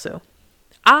world also.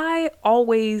 I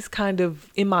always kind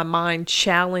of in my mind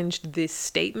challenged this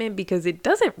statement because it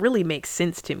doesn't really make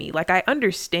sense to me. Like, I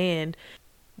understand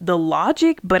the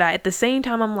logic, but at the same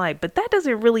time, I'm like, but that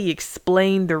doesn't really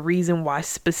explain the reason why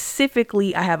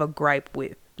specifically I have a gripe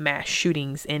with mass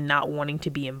shootings and not wanting to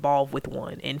be involved with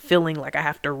one and feeling like I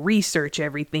have to research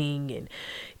everything and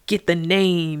get the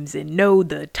names and know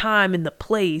the time and the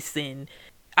place. And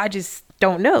I just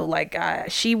don't know. Like,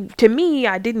 to me,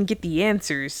 I didn't get the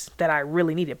answers that I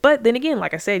really needed. But then again,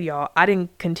 like I said, y'all, I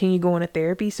didn't continue going to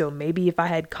therapy. So maybe if I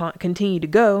had continued to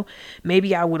go,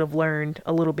 maybe I would have learned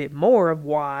a little bit more of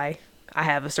why I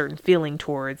have a certain feeling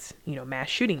towards, mass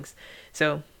shootings.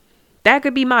 So that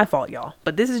could be my fault, y'all.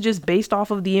 But this is just based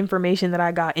off of the information that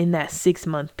I got in that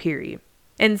 6-month period.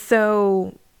 And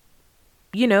so,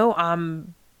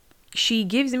 she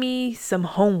gives me some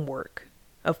homework.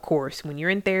 Of course, when you're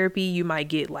in therapy, you might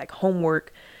get like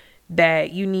homework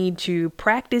that you need to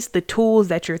practice the tools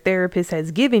that your therapist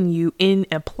has given you and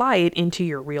apply it into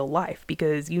your real life,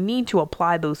 because you need to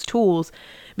apply those tools.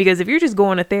 Because if you're just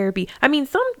going to therapy,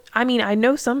 I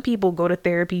know some people go to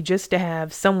therapy just to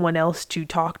have someone else to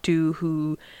talk to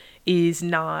who is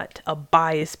not a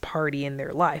biased party in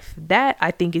their life. That I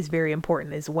think is very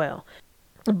important as well.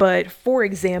 But for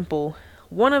example,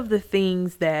 one of the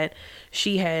things that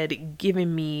she had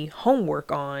given me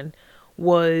homework on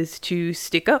was to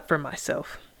stick up for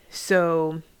myself.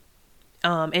 So,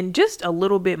 and just a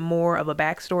little bit more of a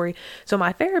backstory. So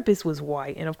my therapist was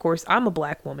white, and of course I'm a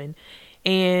Black woman,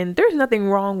 and there's nothing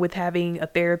wrong with having a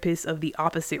therapist of the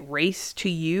opposite race to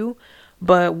you.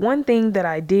 But one thing that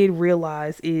I did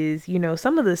realize is,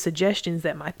 some of the suggestions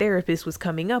that my therapist was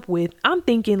coming up with, I'm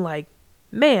thinking like,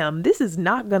 ma'am, this is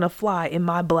not gonna fly in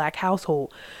my Black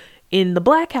household. In the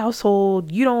Black household,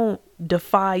 you don't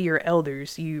defy your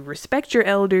elders. You respect your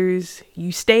elders.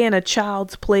 You stay in a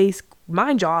child's place.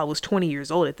 Mind you, I was 20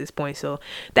 years old at this point, so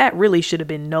that really should have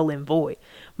been null and void.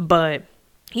 But,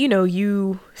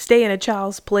 you stay in a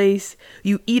child's place.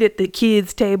 You eat at the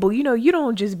kids' table. You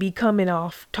don't just be coming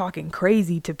off talking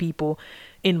crazy to people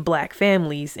in Black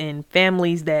families and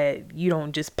families that you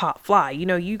don't just pop fly.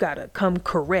 You gotta come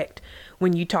correct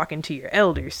when you talking to your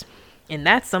elders. And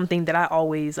that's something that I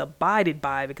always abided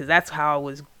by because that's how I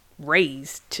was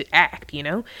raised to act,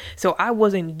 So I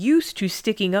wasn't used to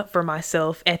sticking up for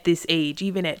myself at this age,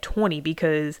 even at 20,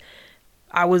 because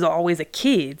I was always a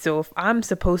kid. So if I'm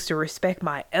supposed to respect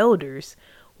my elders,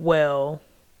 well,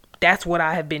 that's what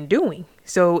I have been doing.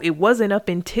 So it wasn't up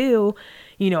until,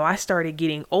 I started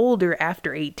getting older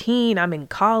after 18. I'm in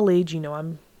college,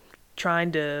 I'm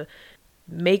trying to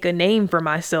make a name for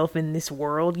myself in this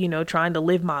world, trying to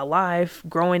live my life,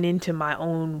 growing into my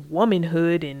own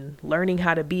womanhood and learning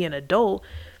how to be an adult,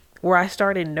 where I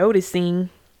started noticing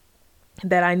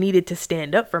that I needed to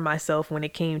stand up for myself when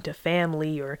it came to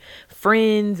family or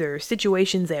friends or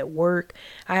situations at work.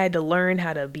 I had to learn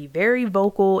how to be very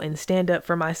vocal and stand up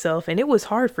for myself. And it was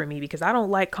hard for me because I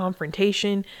don't like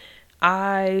confrontation.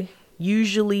 I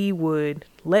usually would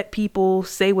let people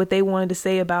say what they wanted to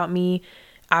say about me.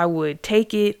 I would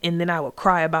take it and then I would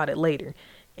cry about it later.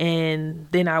 And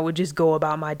then I would just go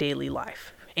about my daily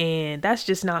life. And that's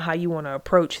just not how you want to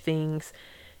approach things.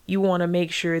 You want to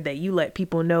make sure that you let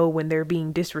people know when they're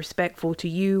being disrespectful to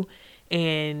you,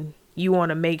 and you want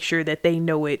to make sure that they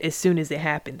know it as soon as it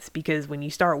happens, because when you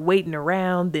start waiting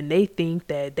around, then they think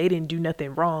that they didn't do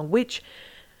nothing wrong, which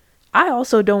I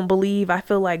also don't believe. I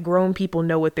feel like grown people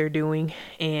know what they're doing,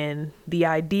 and the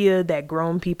idea that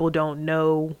grown people don't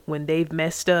know when they've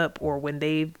messed up or when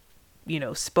they've,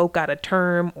 spoke out of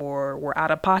term or were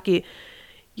out of pocket,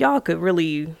 y'all could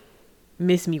really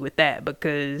miss me with that,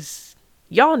 because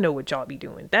y'all know what y'all be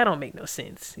doing. That don't make no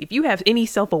sense. If you have any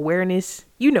self-awareness,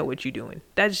 you know what you're doing.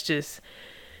 That's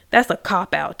a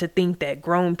cop-out to think that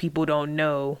grown people don't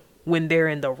know when they're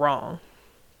in the wrong.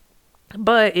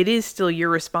 But it is still your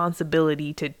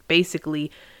responsibility to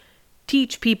basically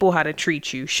teach people how to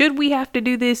treat you. Should we have to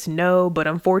do this? No, but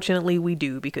unfortunately we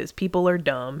do, because people are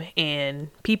dumb and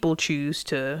people choose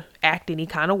to act any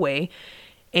kind of way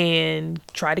and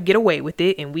try to get away with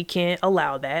it, and we can't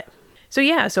allow that.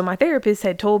 So my therapist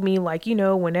had told me, like,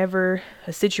 whenever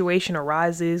a situation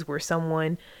arises where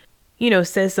someone,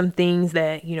 says some things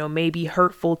that, may be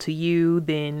hurtful to you,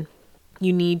 then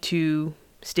you need to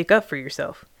stick up for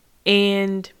yourself.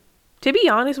 And to be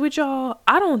honest with y'all,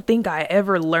 I don't think I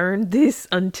ever learned this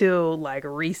until like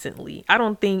recently. I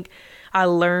don't think I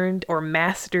learned or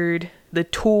mastered the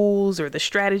tools or the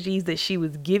strategies that she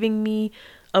was giving me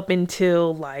up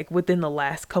until like within the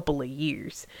last couple of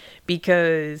years,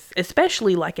 because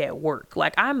especially like at work,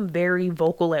 like I'm very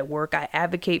vocal at work. I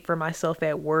advocate for myself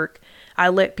at work. I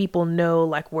let people know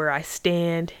like where I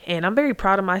stand, and I'm very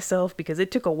proud of myself because it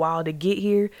took a while to get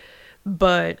here,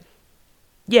 but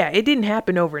yeah, it didn't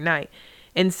happen overnight.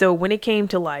 And so when it came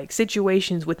to like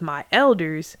situations with my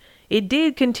elders, it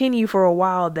did continue for a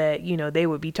while that, they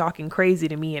would be talking crazy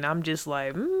to me, and I'm just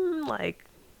like, like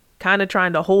kind of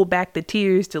trying to hold back the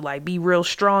tears to like be real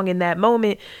strong in that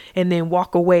moment, and then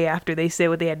walk away after they said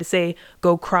what they had to say,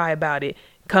 go cry about it,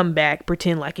 come back,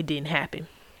 pretend like it didn't happen.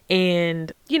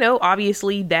 And,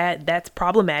 obviously that's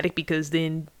problematic, because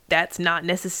then that's not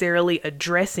necessarily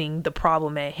addressing the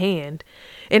problem at hand.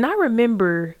 And I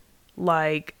remember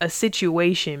like a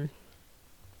situation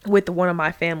with one of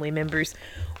my family members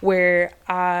where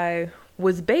I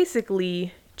was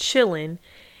basically chilling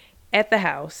at the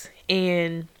house,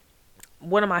 and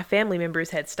one of my family members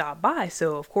had stopped by.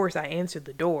 So of course I answered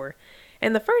the door.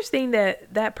 And the first thing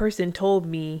that person told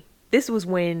me, this was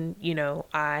when,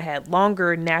 I had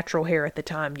longer natural hair at the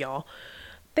time, y'all.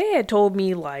 They had told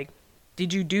me like,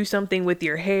 did you do something with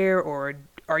your hair, or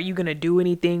are you going to do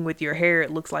anything with your hair? It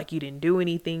looks like you didn't do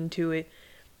anything to it.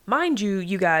 Mind you,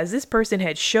 you guys, this person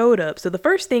had showed up. So the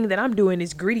first thing that I'm doing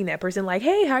is greeting that person like,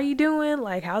 hey, how you doing?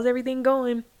 Like, how's everything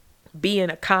going? Being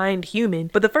a kind human.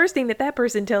 But the first thing that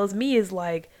person tells me is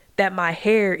like that my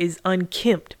hair is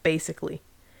unkempt, basically.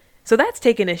 So that's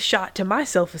taking a shot to my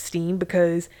self-esteem,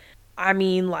 because I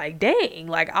mean, like, dang,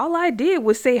 like all I did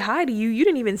was say hi to you. You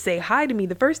didn't even say hi to me.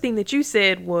 The first thing that you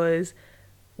said was,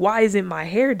 why isn't my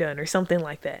hair done, or something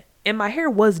like that? And my hair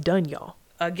was done, y'all.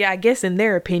 I guess in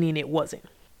their opinion, it wasn't.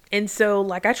 And so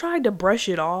like I tried to brush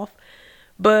it off,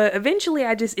 but eventually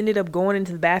I just ended up going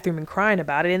into the bathroom and crying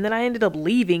about it. And then I ended up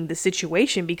leaving the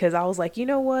situation, because I was like, you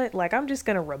know what? Like, I'm just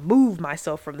going to remove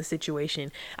myself from the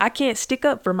situation. I can't stick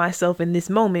up for myself in this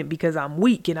moment because I'm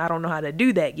weak and I don't know how to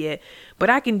do that yet. But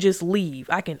I can just leave.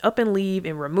 I can up and leave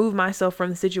and remove myself from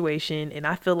the situation. And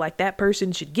I feel like that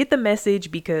person should get the message,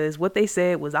 because what they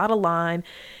said was out of line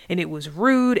and it was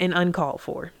rude and uncalled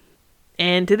for.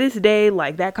 And to this day,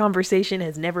 like, that conversation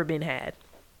has never been had.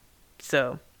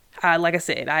 So like I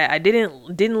said, I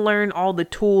didn't learn all the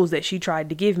tools that she tried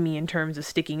to give me in terms of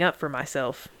sticking up for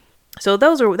myself. So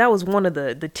that was one of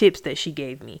the tips that she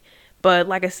gave me. But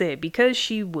like I said, because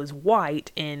she was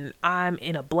white and I'm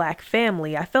in a black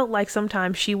family, I felt like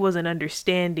sometimes she wasn't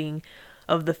understanding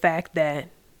of the fact that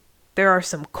there are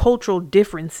some cultural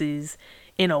differences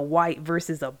in a white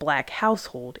versus a black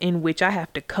household, in which I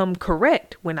have to come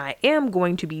correct when I am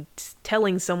going to be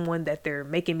telling someone that they're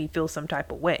making me feel some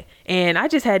type of way. And I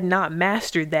just had not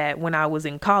mastered that when I was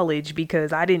in college,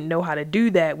 because I didn't know how to do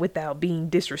that without being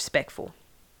disrespectful.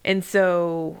 And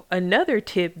so another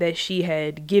tip that she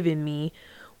had given me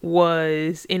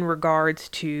was in regards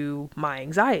to my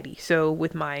anxiety. So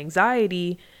with my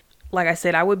anxiety, like I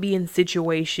said, I would be in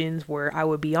situations where I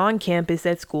would be on campus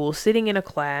at school, sitting in a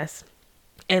class,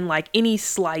 and like any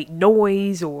slight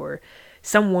noise or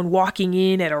someone walking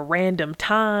in at a random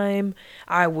time,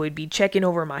 I would be checking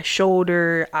over my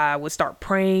shoulder. I would start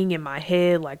praying in my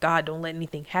head, like, God, don't let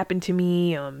anything happen to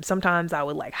me. Sometimes I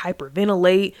would like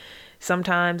hyperventilate.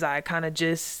 Sometimes I kind of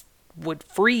just would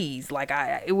freeze. Like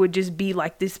it would just be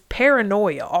like this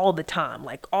paranoia all the time.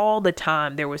 Like all the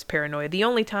time there was paranoia. The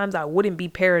only times I wouldn't be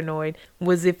paranoid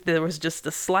was if there was just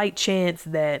a slight chance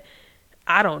that,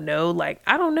 I don't know,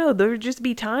 there would just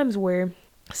be times where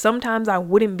sometimes I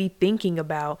wouldn't be thinking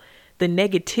about the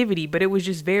negativity, but it was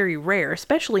just very rare,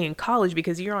 especially in college,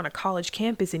 because you're on a college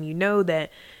campus and you know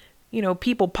that,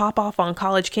 people pop off on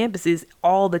college campuses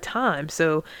all the time.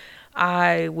 So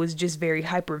I was just very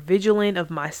hyper vigilant of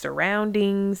my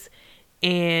surroundings.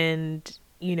 And,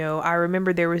 I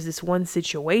remember there was this one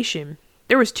situation.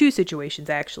 There was two situations,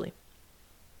 actually.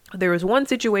 There was one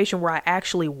situation where I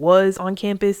actually was on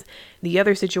campus. The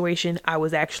other situation, I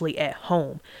was actually at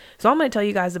home. So I'm going to tell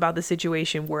you guys about the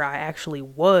situation where I actually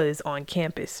was on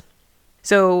campus.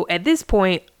 So at this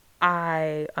point,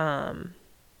 I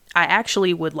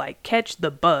actually would like catch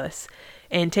the bus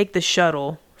and take the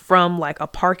shuttle from like a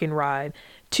park and ride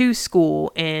to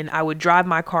school, and I would drive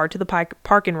my car to the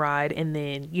park and ride and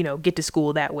then, get to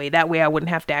school that way. That way I wouldn't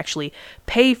have to actually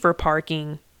pay for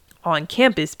parking on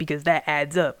campus, because that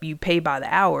adds up. You pay by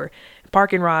the hour.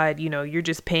 Park and ride, you're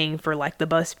just paying for like the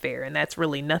bus fare, and that's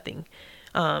really nothing,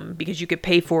 because you could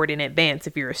pay for it in advance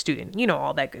if you're a student,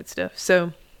 all that good stuff.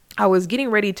 So I was getting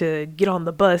ready to get on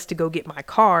the bus to go get my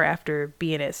car after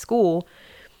being at school.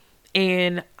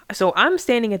 And so I'm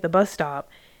standing at the bus stop,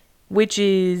 which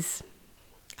is,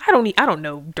 I don't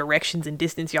know directions and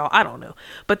distance, y'all. I don't know.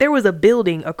 But there was a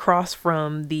building across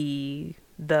from the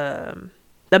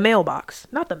mailbox.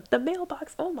 Not the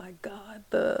mailbox. Oh my God.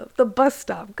 The bus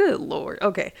stop. Good Lord.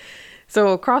 Okay.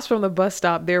 So across from the bus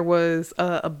stop, there was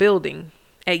a building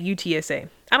at UTSA.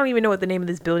 I don't even know what the name of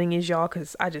this building is, y'all,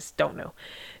 because I just don't know.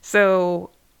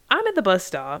 So I'm at the bus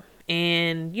stop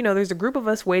and, there's a group of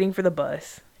us waiting for the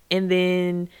bus. And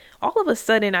then all of a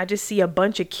sudden, I just see a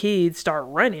bunch of kids start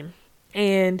running.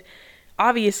 And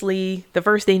obviously, the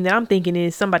first thing that I'm thinking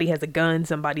is somebody has a gun,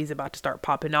 somebody's about to start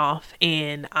popping off,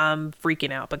 and I'm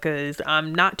freaking out because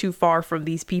I'm not too far from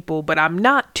these people, but I'm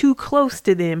not too close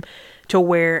to them to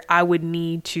where I would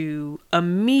need to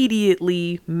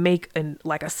immediately make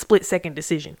a split-second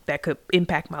decision that could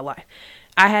impact my life.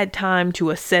 I had time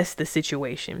to assess the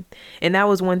situation, and that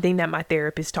was one thing that my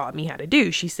therapist taught me how to do.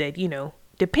 She said,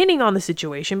 depending on the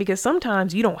situation, because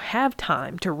sometimes you don't have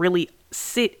time to really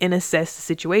sit and assess the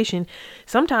situation.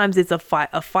 Sometimes it's a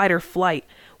fight or flight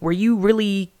where you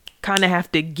really kind of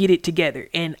have to get it together.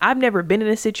 And I've never been in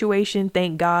a situation,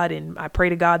 thank God, and I pray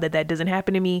to God that doesn't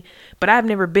happen to me, but I've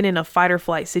never been in a fight or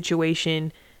flight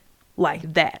situation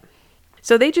like that.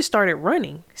 So they just started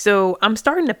running. So I'm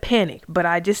starting to panic, but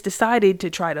I just decided to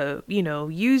try to,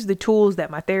 use the tools that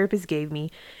my therapist gave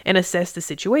me and assess the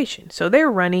situation. So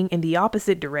they're running in the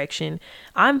opposite direction.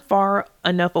 I'm far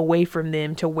enough away from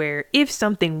them to where if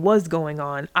something was going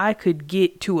on, I could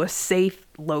get to a safe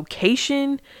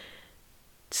location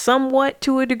somewhat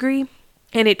to a degree.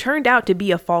 And it turned out to be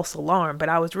a false alarm, but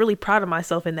I was really proud of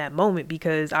myself in that moment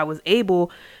because I was able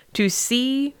to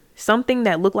see something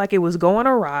that looked like it was going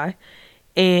awry.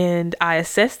 And I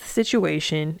assessed the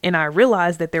situation and I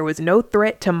realized that there was no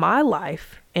threat to my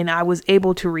life, and I was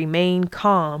able to remain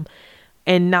calm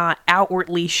and not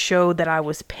outwardly show that I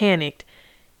was panicked.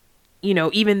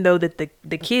 Even though that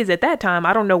the kids at that time,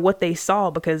 I don't know what they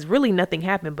saw because really nothing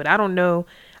happened, but I don't know.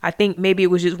 I think maybe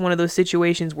it was just one of those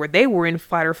situations where they were in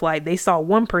fight or flight. They saw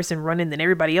one person running, then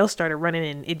everybody else started running,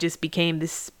 and it just became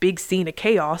this big scene of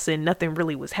chaos and nothing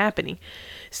really was happening.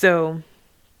 So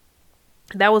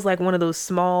that was like one of those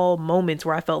small moments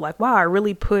where I felt like, wow, I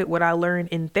really put what I learned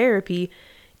in therapy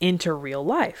into real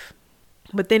life.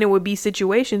 But then it would be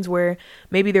situations where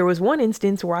maybe there was one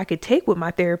instance where I could take what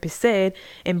my therapist said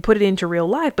and put it into real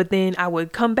life. But then I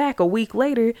would come back a week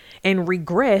later and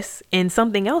regress and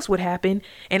something else would happen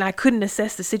and I couldn't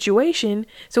assess the situation.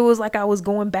 So it was like I was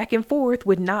going back and forth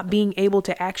with not being able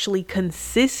to actually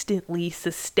consistently,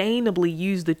 sustainably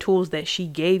use the tools that she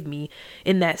gave me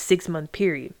in that 6-month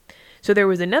period. So there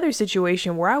was another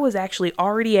situation where I was actually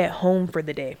already at home for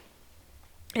the day.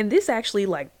 And this actually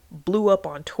blew up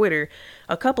on Twitter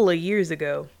a couple of years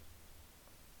ago.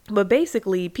 But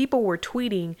basically, people were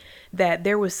tweeting that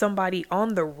there was somebody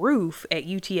on the roof at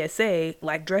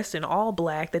UTSA, dressed in all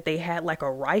black, that they had a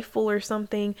rifle or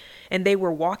something, and they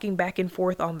were walking back and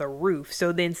forth on the roof.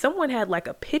 So then someone had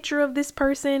a picture of this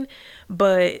person,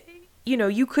 but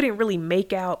you couldn't really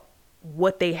make out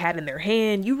what they had in their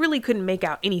hand. You really couldn't make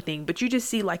out anything, but you just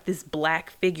see this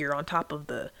black figure on top of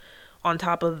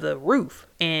the roof,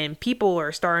 and people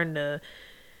are starting to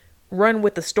run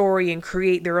with the story and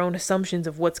create their own assumptions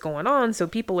of what's going on. So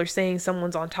people are saying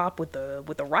someone's on top with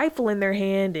a rifle in their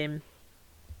hand, and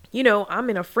I'm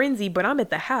in a frenzy, but I'm at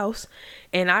the house,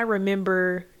 and I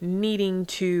remember needing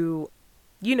to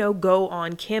go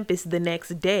on campus the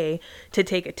next day to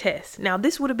take a test. Now,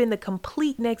 this would have been the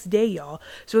complete next day, y'all.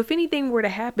 So if anything were to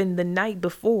happen the night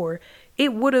before,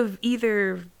 it would have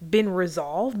either been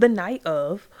resolved the night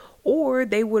of, or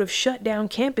they would have shut down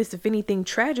campus if anything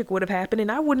tragic would have happened,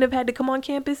 and I wouldn't have had to come on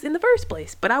campus in the first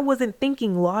place. But I wasn't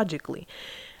thinking logically.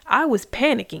 I was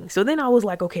panicking. So then I was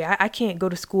like, okay, I can't go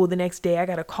to school the next day. I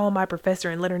got to call my professor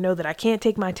and let her know that I can't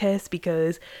take my test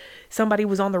because somebody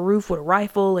was on the roof with a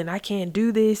rifle and I can't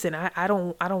do this. And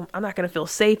I'm not going to feel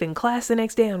safe in class the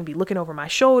next day. I'm going to be looking over my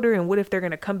shoulder. And what if they're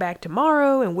going to come back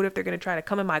tomorrow? And what if they're going to try to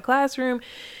come in my classroom?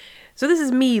 So this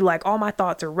is me, all my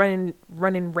thoughts are running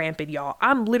rampant, y'all.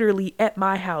 I'm literally at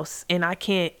my house and I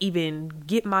can't even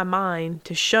get my mind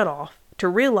to shut off to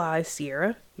realize,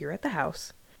 Sierra, you're at the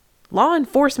house. Law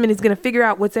enforcement is going to figure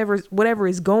out whatever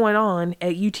is going on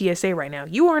at UTSA right now.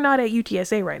 You are not at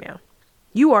UTSA right now.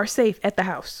 You are safe at the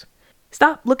house.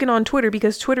 Stop looking on Twitter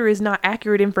because Twitter is not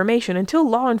accurate information. Until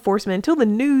the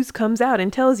news comes out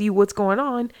and tells you what's going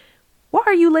on, why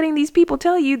are you letting these people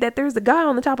tell you that there's a guy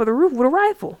on the top of the roof with a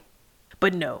rifle?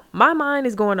 But no, my mind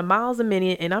is going a miles a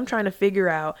minute and I'm trying to figure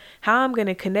out how I'm going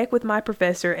to connect with my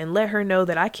professor and let her know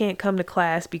that I can't come to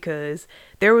class because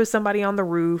there was somebody on the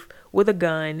roof with a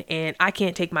gun and I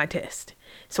can't take my test.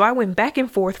 So I went back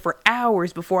and forth for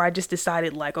hours before I just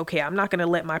decided, like, okay, I'm not going to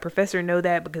let my professor know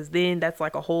that, because then that's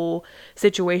like a whole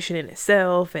situation in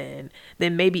itself. And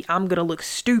then maybe I'm going to look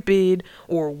stupid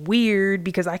or weird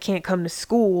because I can't come to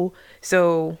school.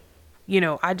 So,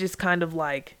 I just kind of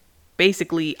like,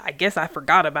 basically, I guess I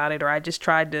forgot about it, or I just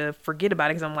tried to forget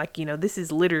about it, because I'm like, this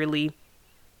is literally,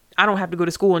 I don't have to go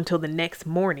to school until the next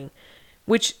morning.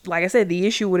 Which, like I said, the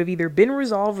issue would have either been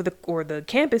resolved, or the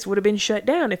campus would have been shut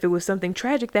down if it was something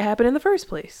tragic that happened in the first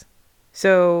place.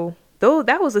 So, though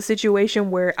that was a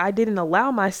situation where I didn't allow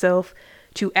myself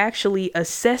to actually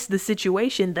assess the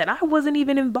situation that I wasn't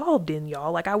even involved in,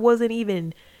 y'all. Like, I wasn't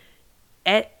even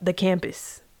at the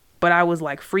campus, but I was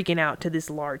like freaking out to this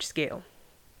large scale.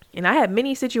 And I had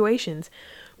many situations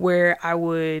where I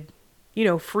would,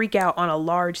 freak out on a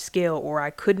large scale, or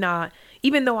I could not,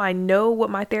 even though I know what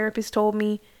my therapist told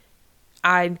me,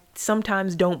 I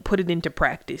sometimes don't put it into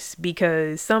practice,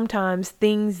 because sometimes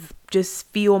things just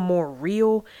feel more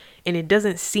real and it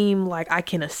doesn't seem like I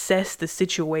can assess the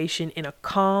situation in a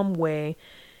calm way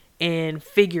and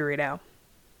figure it out.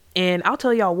 And I'll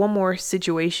tell y'all one more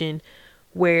situation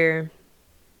where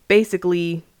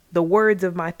basically the words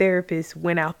of my therapist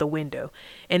went out the window.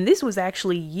 And this was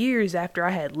actually years after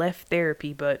I had left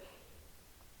therapy, but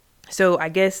so I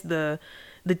guess the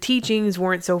teachings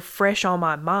weren't so fresh on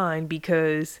my mind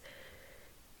because,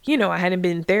 I hadn't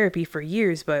been in therapy for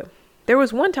years. But there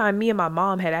was one time me and my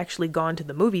mom had actually gone to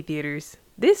the movie theaters.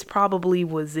 This probably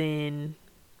was in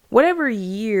whatever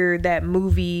year that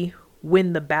movie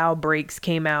When the Bow Breaks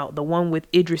came out, the one with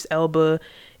Idris Elba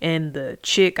and the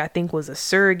chick I think was a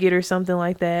surrogate or something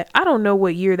like that. I don't know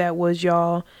what year that was,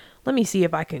 y'all. Let me see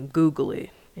if I can Google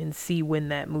it and see when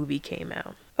that movie came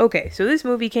out. Okay, so this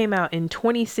movie came out in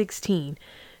 2016.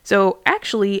 So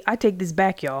actually, I take this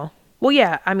back, y'all. Well,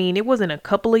 yeah, I mean, it wasn't a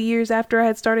couple of years after I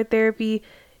had started therapy.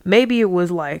 Maybe it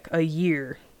was like a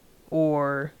year.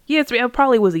 Or, yeah, it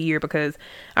probably was a year, because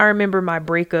I remember my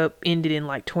breakup ended in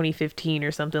like 2015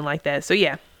 or something like that. So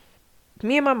yeah,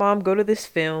 me and my mom go to this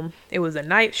film. It was a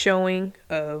night showing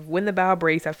of When the Bow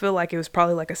Breaks. I feel like it was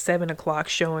probably like a 7 o'clock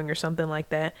showing or something like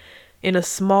that. In a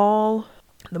small,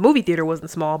 the movie theater wasn't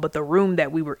small, but the room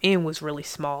that we were in was really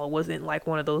small. It wasn't like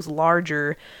one of those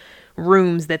larger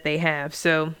rooms that they have.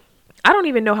 So I don't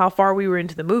even know how far we were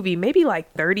into the movie, maybe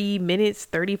like 30 minutes,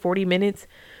 40 minutes.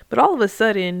 But all of a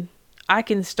sudden, I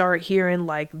can start hearing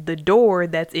like the door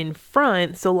that's in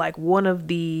front. So like one of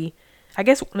the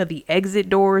exit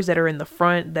doors that are in the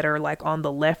front, that are like on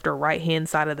the left or right hand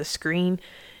side of the screen,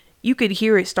 you could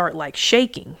hear it start like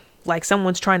shaking, like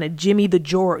someone's trying to jimmy the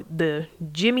door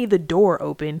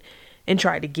open and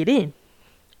try to get in.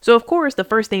 So of course, the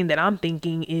first thing that I'm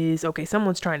thinking is, okay,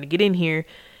 someone's trying to get in here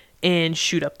and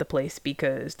shoot up the place,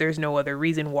 because there's no other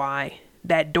reason why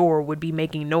that door would be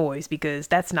making noise, because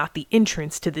that's not the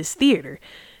entrance to this theater.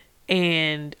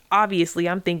 And obviously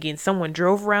I'm thinking someone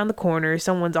drove around the corner,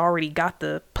 someone's already got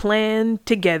the plan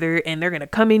together, and they're going to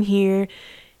come in here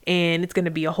and it's going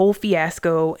to be a whole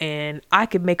fiasco, and I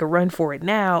could make a run for it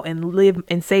now and live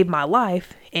and save my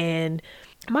life. And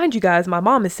mind you guys, my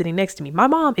mom is sitting next to me. My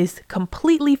mom is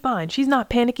completely fine. She's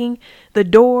not panicking. The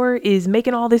door is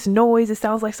making all this noise. It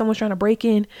sounds like someone's trying to break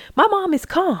in. My mom is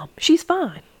calm. She's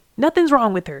fine. Nothing's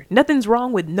wrong with her. Nothing's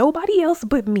wrong with nobody else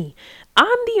but me.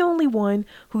 I'm the only one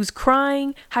who's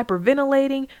crying,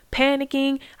 hyperventilating,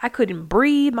 panicking. I couldn't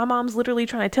breathe. My mom's literally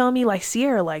trying to tell me, like,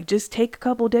 Sierra, like, just take a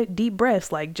couple deep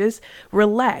breaths. Like, just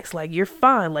relax. Like, you're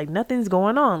fine. Like, nothing's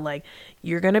going on. Like,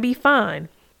 you're going to be fine.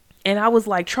 And I was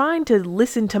like trying to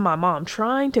listen to my mom,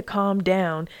 trying to calm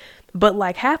down. But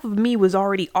like half of me was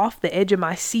already off the edge of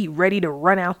my seat, ready to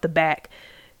run out the back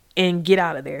and get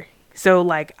out of there. So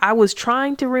like I was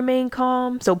trying to remain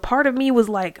calm. So part of me was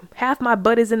like, half my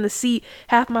butt is in the seat,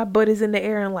 half my butt is in the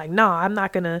air. And like, nah, I'm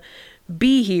not going to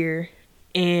be here.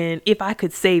 And if I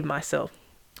could save myself.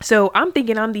 So I'm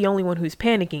thinking I'm the only one who's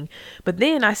panicking. But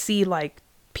then I see like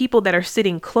people that are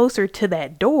sitting closer to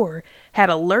that door had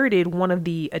alerted one of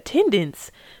the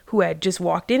attendants who had just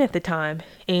walked in at the time.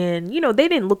 And, you know, they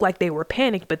didn't look like they were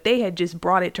panicked, but they had just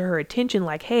brought it to her attention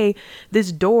like, hey,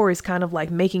 this door is kind of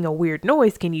like making a weird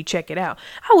noise. Can you check it out?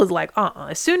 I was like,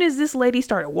 As soon as this lady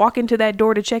started walking to that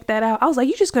door to check that out, I was like,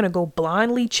 you just going to go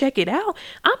blindly check it out?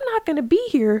 I'm not going to be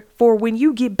here for when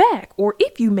you get back or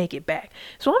if you make it back.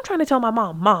 So I'm trying to tell my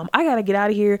mom, I got to get out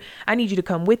of here. I need you to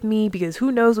come with me because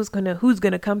who knows who's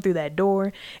going to come through that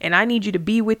door. And I need you to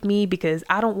be with me because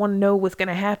I don't want to know what's going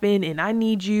to happen. And I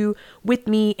need you with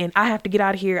me and I have to get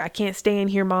out of here. I can't stay in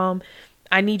here, Mom.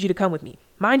 I need you to come with me.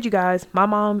 Mind you guys, my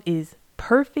mom is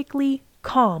perfectly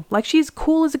calm. Like she's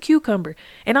cool as a cucumber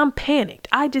and I'm panicked.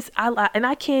 I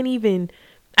can't even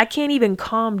I can't even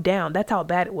calm down. That's how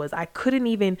bad it was. I couldn't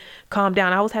even calm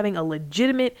down. I was having a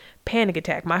legitimate panic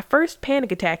attack. My first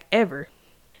panic attack ever.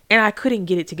 And I couldn't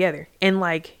get it together. And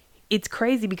like, it's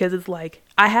crazy because it's like,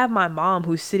 I have my mom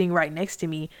who's sitting right next to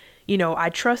me. You know, I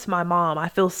trust my mom. I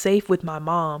feel safe with my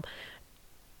mom.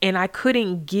 And I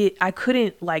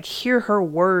couldn't like hear her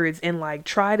words and like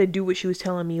try to do what she was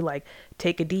telling me, like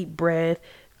take a deep breath,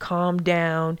 calm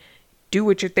down, do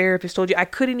what your therapist told you. I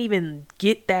couldn't even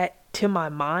get that to my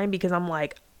mind because I'm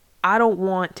like, I don't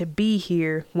want to be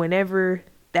here whenever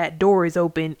that door is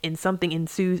open and something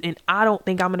ensues, and I don't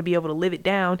think I'm going to be able to live it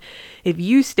down if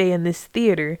you stay in this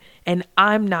theater and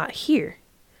I'm not here.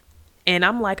 And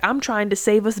I'm like, I'm trying to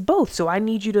save us both, so I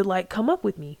need you to like come up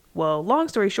with me. Well, long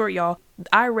story short, y'all,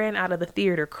 I ran out of the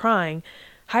theater crying,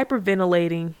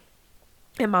 hyperventilating,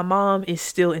 and my mom is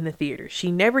still in the theater.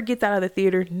 She never gets out of the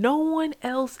theater. No one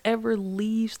else ever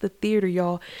leaves the theater,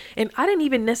 y'all. And I didn't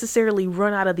even necessarily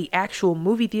run out of the actual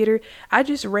movie theater. I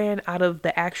just ran out of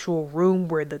the actual room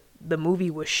where the movie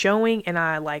was showing, and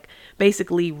I like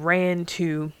basically ran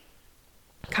to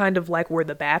kind of like where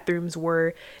the bathrooms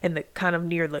were and the kind of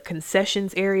near the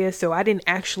concessions area. So I didn't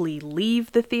actually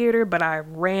leave the theater, but I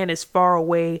ran as far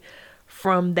away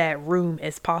from that room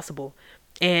as possible.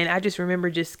 And I just remember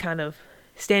just kind of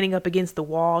standing up against the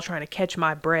wall, trying to catch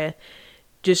my breath,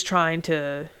 just trying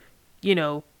to, you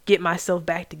know, get myself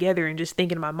back together, and just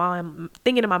thinking in my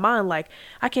mind, like,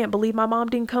 I can't believe my mom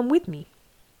didn't come with me.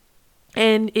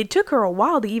 And it took her a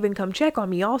while to even come check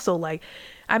on me also. Like,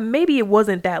 maybe it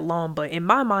wasn't that long, but in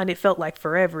my mind, it felt like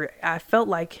forever. I felt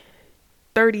like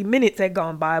 30 minutes had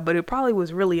gone by, but it probably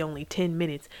was really only 10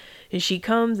 minutes. And she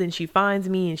comes and she finds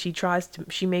me and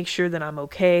she makes sure that I'm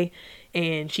okay.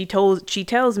 And she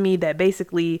tells me that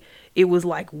basically it was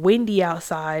like windy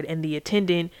outside, and the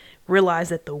attendant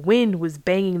realized that the wind was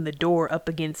banging the door up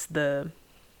against the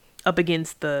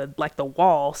like the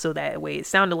wall, so that way it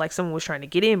sounded like someone was trying to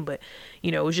get in, but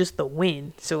you know, it was just the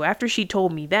wind. So after she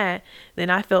told me that, then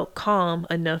I felt calm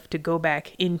enough to go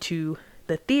back into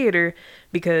the theater,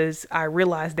 because I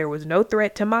realized there was no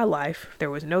threat to my life, there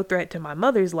was no threat to my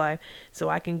mother's life, so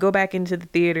I can go back into the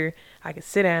theater, I can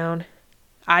sit down.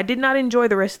 I did not enjoy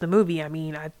the rest of the movie. I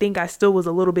mean, I think I still was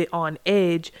a little bit on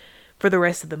edge for the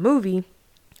rest of the movie,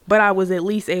 but I was at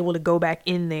least able to go back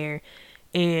in there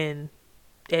and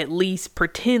at least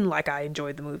pretend like I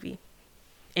enjoyed the movie.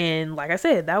 And like I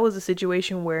said, that was a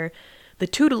situation where the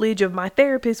tutelage of my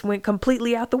therapist went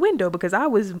completely out the window, because I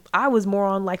was more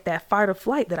on like that fight or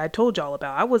flight that I told y'all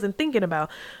about. I wasn't thinking about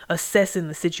assessing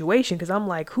the situation, because I'm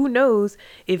like, who knows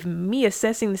if me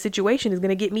assessing the situation is going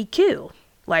to get me killed.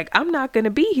 Like, I'm not going to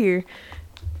be here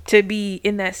to be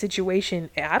in that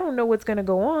situation. I don't know what's going to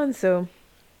go on. So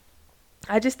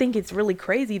I just think it's really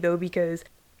crazy though, because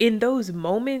in those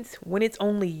moments when it's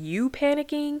only you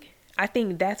panicking, I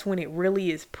think that's when it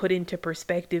really is put into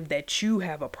perspective that you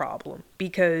have a problem.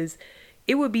 Because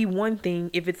it would be one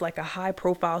thing if it's like a high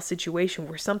profile situation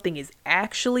where something is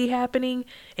actually happening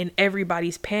and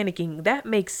everybody's panicking. That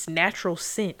makes natural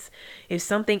sense. If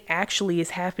something actually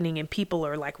is happening and people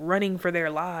are like running for their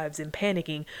lives and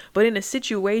panicking, but in a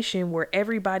situation where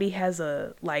everybody has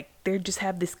they just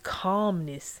have this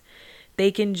calmness,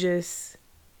 they can just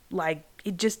like,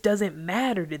 it just doesn't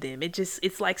matter to them.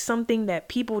 It's like something that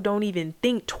people don't even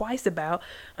think twice about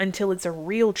until it's a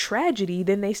real tragedy.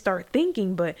 Then they start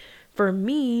thinking. But for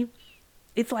me,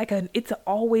 it's like it's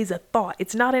always a thought.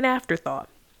 It's not an afterthought.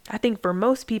 I think for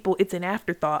most people, it's an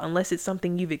afterthought unless it's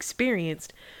something you've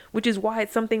experienced, which is why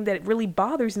it's something that really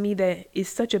bothers me, that is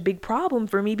such a big problem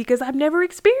for me, because I've never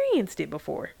experienced it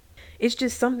before. It's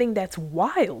just something that's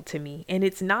wild to me, and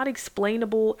it's not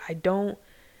explainable.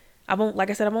 Like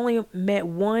I said, I've only met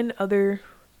one other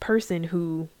person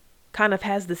who kind of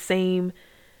has the same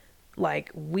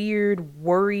like weird,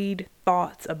 worried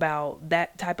thoughts about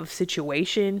that type of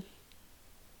situation.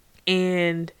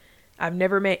 And I've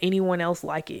never met anyone else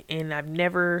like it. And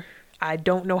I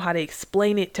don't know how to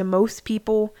explain it to most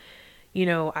people. You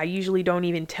know, I usually don't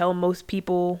even tell most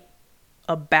people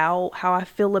about how I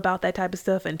feel about that type of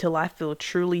stuff until I feel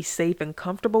truly safe and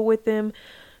comfortable with them.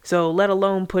 So let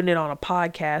alone putting it on a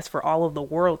podcast for all of the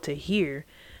world to hear.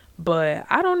 But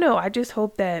I don't know. I just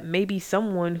hope that maybe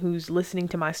someone who's listening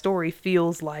to my story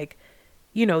feels like,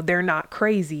 you know, they're not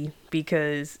crazy,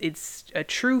 because it's a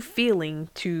true feeling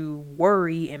to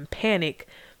worry and panic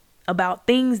about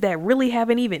things that really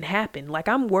haven't even happened. Like,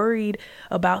 I'm worried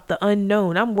about the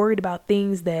unknown. I'm worried about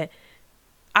things that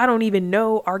I don't even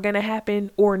know are going to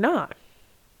happen or not.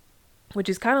 Which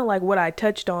is kind of like what I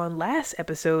touched on last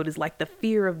episode, is like the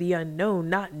fear of the unknown,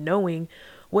 not knowing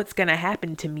what's going to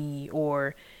happen to me,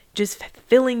 or, just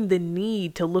feeling the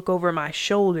need to look over my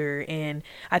shoulder. And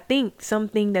I think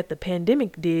something that the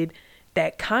pandemic did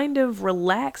that kind of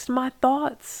relaxed my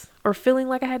thoughts or feeling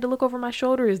like I had to look over my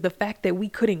shoulder is the fact that we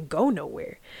couldn't go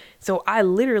nowhere. So I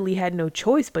literally had no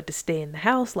choice but to stay in the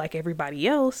house like everybody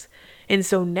else. And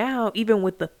so now, even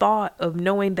with the thought of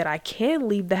knowing that I can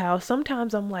leave the house,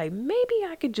 sometimes I'm like, maybe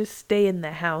I could just stay in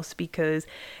the house, because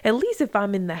at least if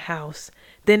I'm in the house,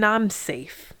 then I'm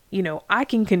safe. I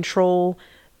can control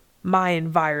my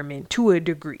environment to a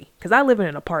degree, because I live in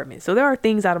an apartment. So there are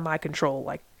things out of my control.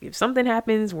 Like if something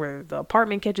happens where the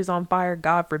apartment catches on fire,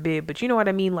 God forbid, but you know what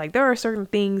I mean? Like there are certain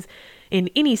things in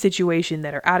any situation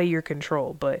that are out of your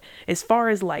control. But as far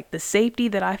as like the safety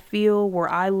that I feel where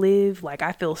I live, like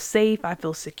I feel safe, I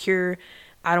feel secure.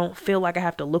 I don't feel like I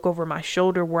have to look over my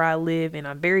shoulder where I live, and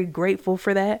I'm very grateful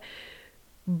for that.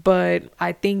 But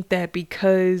I think that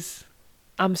because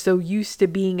I'm so used to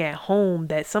being at home,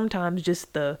 that sometimes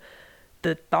just the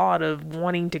thought of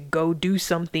wanting to go do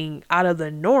something out of the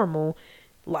normal,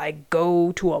 like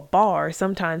go to a bar,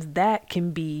 sometimes that can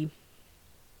be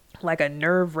like a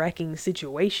nerve-wracking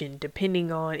situation,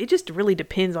 depending on, it just really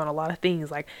depends on a lot of things.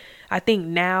 Like I think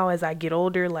now as I get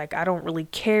older, like I don't really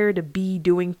care to be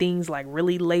doing things like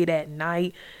really late at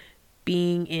night,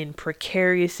 being in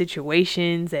precarious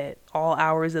situations at all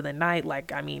hours of the night.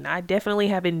 Like, I mean, I definitely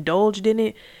have indulged in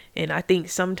it. And I think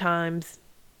sometimes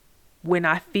when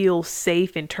I feel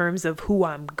safe in terms of who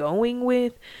I'm going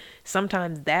with,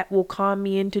 sometimes that will calm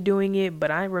me into doing it. But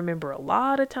I remember a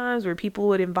lot of times where people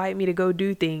would invite me to go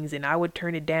do things and I would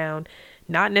turn it down,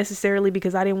 not necessarily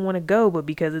because I didn't want to go, but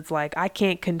because it's like I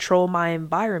can't control my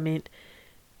environment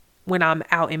when I'm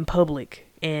out in public.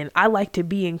 And I like to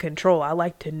be in control. I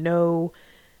like to know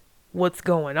what's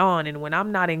going on. And when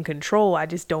I'm not in control,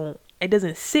 it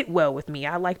doesn't sit well with me.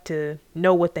 I like to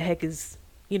know what the heck is,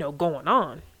 going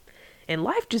on. And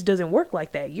life just doesn't work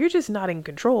like that. You're just not in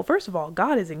control. First of all,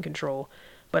 God is in control.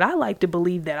 But I like to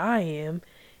believe that I am.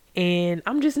 And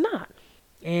I'm just not.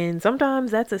 And sometimes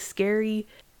that's a scary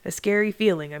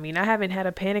feeling. I mean, I haven't had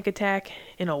a panic attack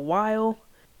in a while.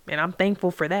 And I'm thankful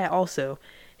for that also.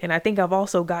 And I think I've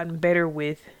also gotten better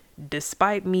with,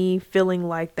 despite me feeling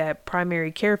like that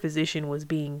primary care physician was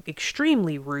being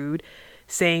extremely rude,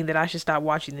 saying that I should stop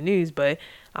watching the news. But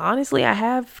honestly, I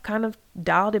have kind of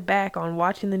dialed it back on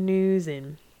watching the news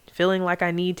and feeling like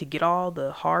I need to get all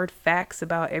the hard facts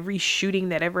about every shooting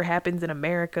that ever happens in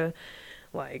America.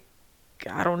 Like,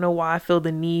 I don't know why I feel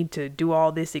the need to do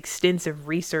all this extensive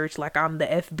research like I'm the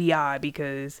FBI,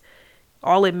 because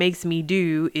all it makes me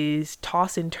do is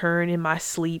toss and turn in my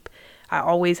sleep. I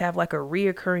always have like a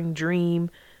reoccurring dream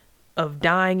of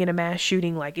dying in a mass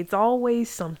shooting. Like it's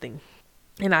always something.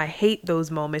 And I hate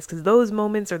those moments, because those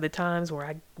moments are the times where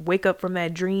I wake up from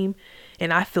that dream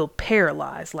and I feel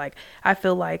paralyzed. Like I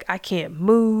feel like I can't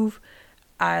move.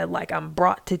 I'm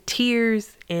brought to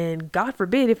tears, and God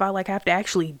forbid if I have to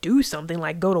actually do something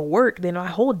like go to work, then my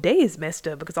whole day is messed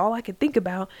up, because all I can think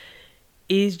about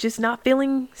is just not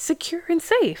feeling secure and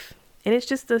safe. And it's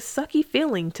just a sucky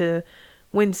feeling to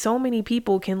when so many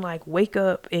people can wake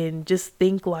up and just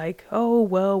think oh,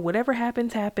 well, whatever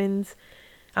happens, happens.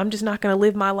 I'm just not going to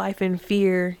live my life in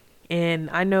fear. And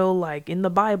I know in the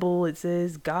Bible, it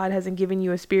says God hasn't given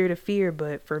you a spirit of fear.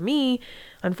 But for me,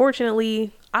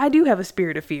 unfortunately, I do have a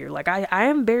spirit of fear. I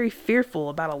am very fearful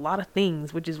about a lot of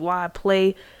things, which is why I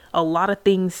play a lot of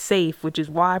things safe, which is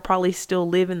why I probably still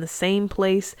live in the same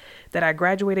place that I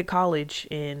graduated college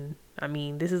in. I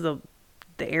mean, this is the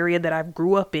area that I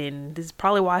grew up in. This is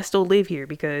probably why I still live here,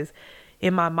 because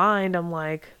in my mind, I'm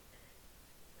like,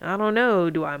 I don't know,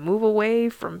 do I move away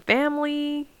from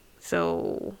family?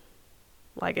 So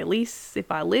at least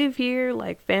if I live here,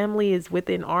 family is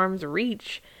within arm's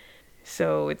reach.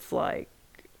 So it's I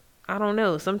don't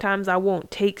know. Sometimes I won't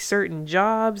take certain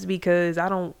jobs because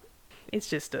it's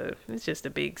just a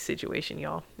big situation,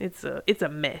 y'all. It's a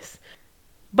mess.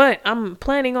 But I'm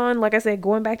planning on, like I said,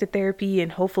 going back to therapy,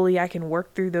 and hopefully I can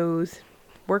work through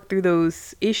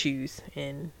those issues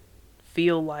and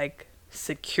feel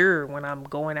secure when I'm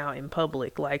going out in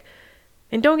public.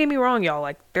 And don't get me wrong,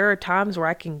 y'all, there are times where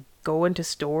I can go into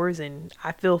stores and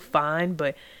I feel fine,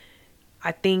 but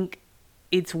I think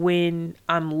it's when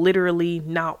I'm literally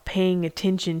not paying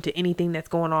attention to anything that's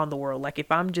going on in the world.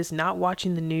 If I'm just not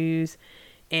watching the news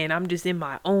and I'm just in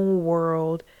my own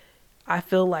world, I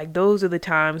feel like those are the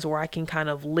times where I can kind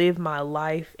of live my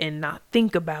life and not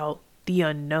think about the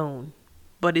unknown.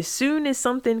 But as soon as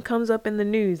something comes up in the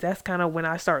news, that's kind of when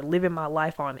I start living my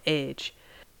life on edge.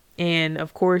 And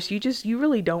of course, you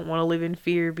really don't want to live in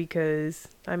fear, because,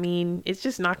 I mean, it's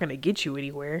just not going to get you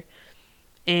anywhere.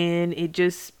 And it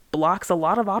just blocks a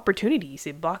lot of opportunities.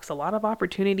 It blocks a lot of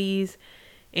opportunities,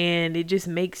 and it just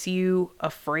makes you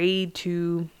afraid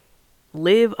to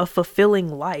live a fulfilling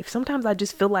life. Sometimes I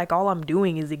just feel like all I'm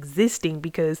doing is existing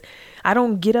because I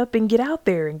don't get up and get out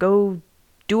there and go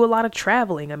do a lot of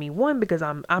traveling. I mean, one, because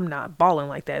I'm not balling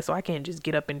like that, so I can't just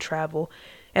get up and travel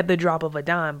at the drop of a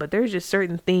dime. But there's just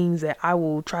certain things that I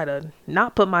will try to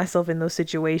not put myself in those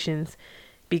situations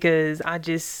because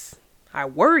I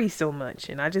worry so much,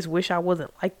 and I just wish I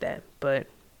wasn't like that. But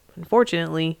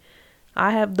unfortunately,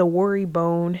 I have the worry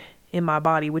bone in my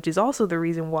body, which is also the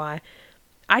reason why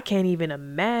I can't even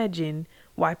imagine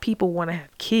why people want to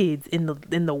have kids in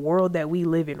the world that we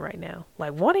live in right now.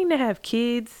 Like, wanting to have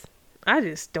kids, I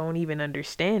just don't even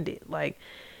understand it. Like,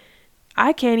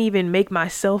 I can't even make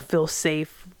myself feel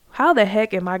safe. How the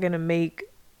heck am I going to make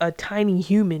a tiny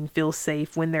human feel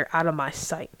safe when they're out of my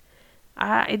sight?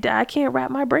 I can't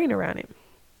wrap my brain around it.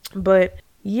 But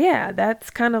yeah, that's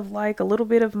kind of like a little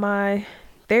bit of my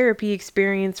therapy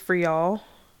experience for y'all.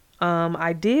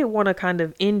 I did want to kind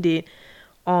of end it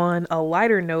on a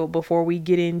lighter note before we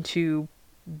get into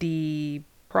the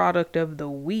product of the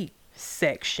week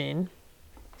section.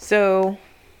 So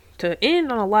to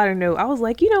end on a lighter note, I was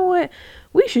like, you know what?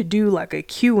 We should do like a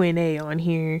Q&A on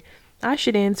here. I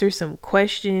should answer some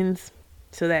questions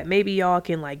so that maybe y'all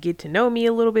can like get to know me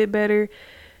a little bit better.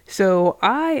 So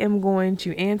I am going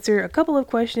to answer a couple of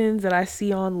questions that I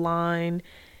see online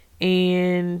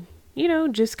and, you know,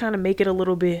 just kind of make it a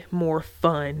little bit more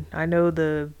fun. I know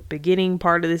the beginning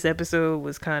part of this episode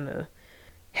was kind of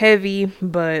heavy,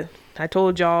 but I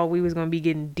told y'all we was going to be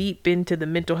getting deep into the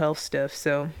mental health stuff.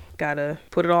 So gotta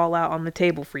put it all out on the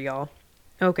table for y'all.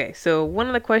 Okay, so one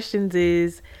of the questions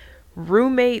is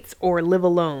roommates or live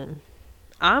alone?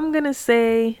 I'm going to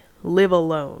say live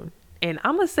alone. And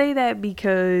I'm going to say that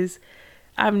because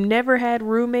I've never had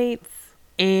roommates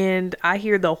and I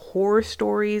hear the horror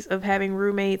stories of having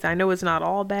roommates. I know it's not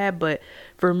all bad, but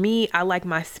for me, I like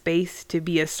my space to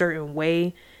be a certain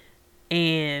way.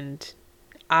 And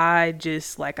I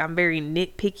just I'm very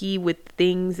nitpicky with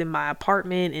things in my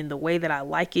apartment and the way that I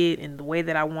like it and the way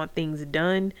that I want things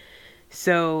done.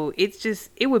 So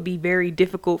it would be very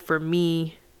difficult for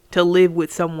me to live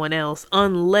with someone else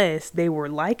unless they were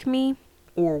like me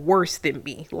or worse than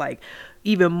me, like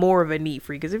even more of a neat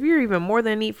freak. Because if you're even more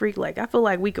than a neat freak, like I feel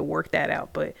like we could work that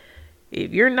out. But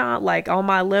if you're not like on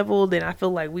my level, then I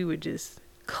feel like we would just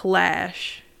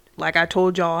clash. Like I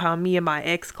told y'all how me and my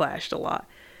ex clashed a lot.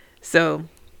 So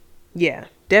yeah,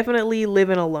 definitely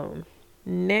living alone.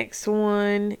 Next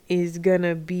one is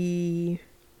gonna be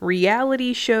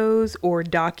reality shows or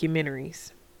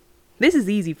documentaries. This is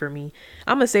easy for me.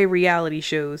 I'm going to say reality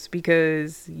shows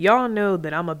because y'all know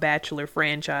that I'm a Bachelor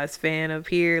franchise fan up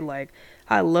here. Like,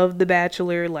 I love The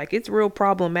Bachelor. Like, it's real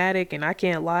problematic and I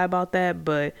can't lie about that.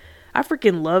 But I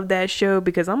freaking love that show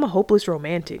because I'm a hopeless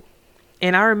romantic.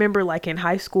 And I remember like in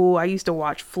high school, I used to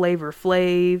watch Flavor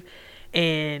Flav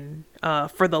and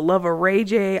For the Love of Ray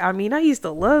J. I mean, I used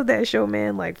to love that show,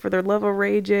 man. Like, For the Love of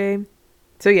Ray J.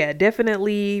 So yeah,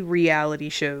 definitely reality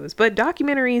shows. But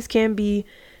documentaries can be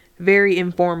very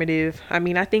informative. I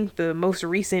mean, I think the most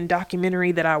recent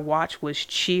documentary that I watched was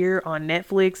Cheer on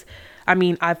Netflix. I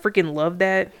mean, I freaking love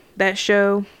that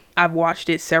show. I've watched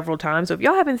it several times. So if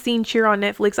y'all haven't seen Cheer on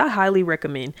Netflix, I highly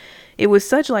recommend. It was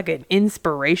such like an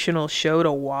inspirational show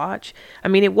to watch. I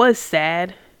mean, it was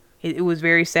sad. It was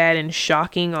very sad and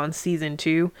shocking on season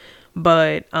 2,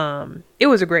 but it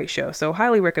was a great show. So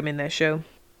highly recommend that show.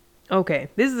 Okay,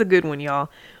 this is a good one, y'all.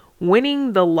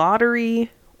 Winning the lottery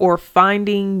or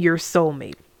finding your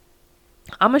soulmate.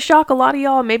 I'm gonna shock a lot of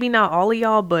y'all, maybe not all of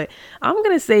y'all, but I'm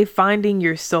gonna say finding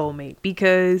your soulmate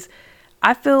because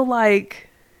I feel like,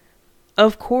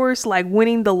 of course, like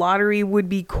winning the lottery would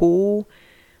be cool,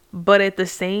 but at the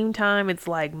same time, it's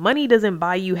like money doesn't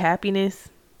buy you happiness.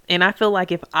 And I feel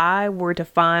like if I were to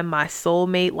find my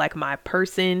soulmate, like my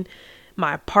person,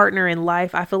 my partner in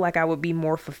life, I feel like I would be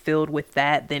more fulfilled with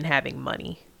that than having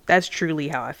money. That's truly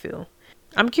how I feel.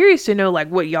 I'm curious to know like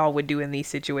what y'all would do in these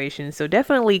situations. So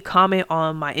definitely comment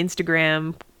on my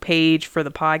Instagram page for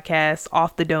the podcast,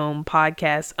 Off the Dome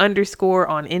Podcast _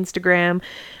 on Instagram.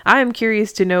 I am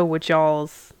curious to know what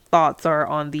y'all's thoughts are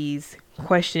on these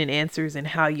question and answers and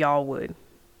how y'all would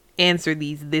answer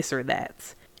these this or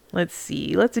that. Let's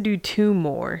see. Let's do 2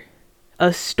 more.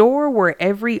 A store where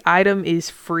every item is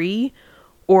free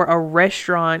or a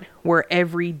restaurant where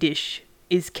every dish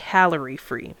is calorie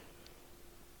free.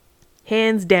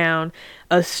 Hands down,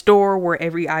 a store where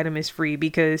every item is free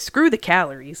because screw the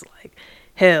calories. Like,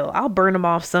 hell, I'll burn them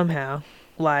off somehow.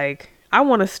 Like, I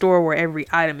want a store where every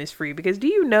item is free, because do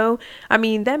you know, I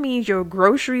mean, that means your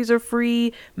groceries are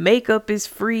free, makeup is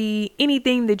free,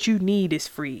 anything that you need is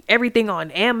free. Everything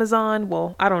on Amazon,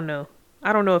 well, I don't know.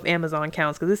 I don't know if Amazon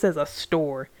counts because it says a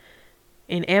store,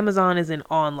 and Amazon is an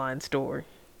online store.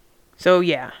 So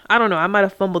yeah, I don't know. I might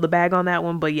have fumbled the bag on that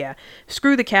one, but yeah,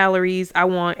 screw the calories. I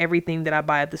want everything that I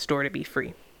buy at the store to be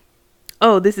free.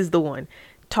 Oh, this is the one.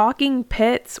 Talking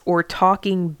pets or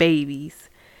talking babies?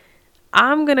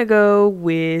 I'm going to go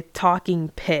with talking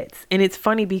pets. And it's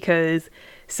funny because,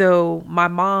 so my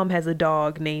mom has a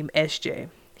dog named SJ.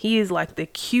 He is like the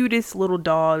cutest little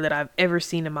dog that I've ever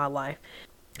seen in my life.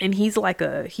 And he's like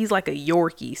a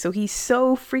Yorkie. So he's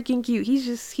so freaking cute.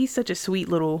 He's such a sweet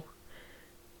little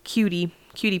cutie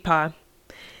pie.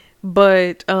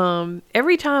 But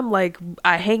every time like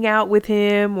I hang out with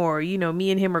him, or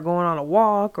me and him are going on a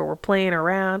walk, or we're playing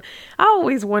around, I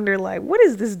always wonder, like, what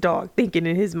is this dog thinking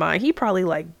in his mind? He probably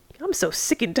like, I'm so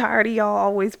sick and tired of y'all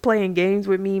always playing games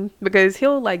with me, because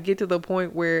he'll like get to the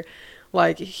point where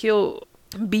like he'll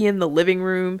be in the living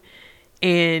room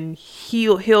and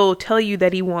he'll tell you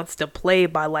that he wants to play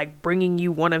by like bringing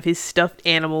you one of his stuffed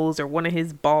animals or one of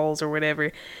his balls or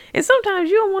whatever. And sometimes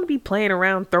you don't want to be playing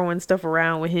around, throwing stuff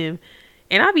around with him.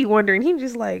 And I be wondering, he's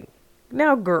just like,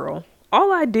 now girl,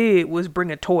 all I did was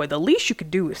bring a toy. The least you could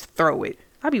do is throw it.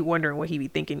 I be wondering what he be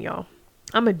thinking, y'all.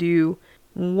 I'm gonna do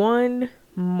one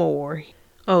more.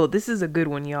 Oh, this is a good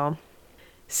one, y'all.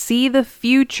 See the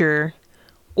future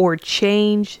or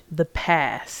change the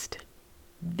past?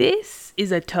 This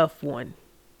is a tough one,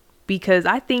 because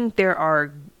I think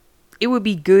it would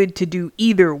be good to do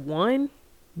either one,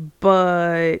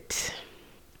 but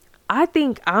I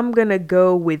think I'm gonna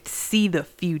go with see the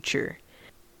future,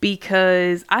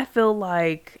 because I feel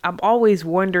like I'm always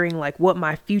wondering like what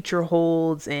my future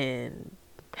holds and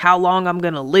how long I'm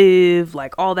gonna live,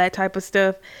 like all that type of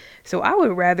stuff. So I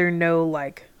would rather know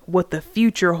like what the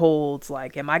future holds.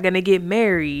 Like, am I gonna get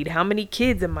married? How many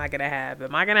kids am I gonna have?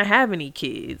 Am I gonna have any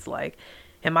kids? Like,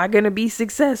 am I gonna be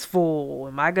successful?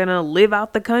 Am I gonna live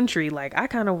out the country? Like, I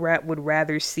kind of would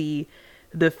rather see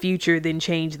the future than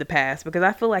change the past, because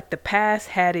I feel like the past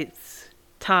had its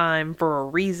time for a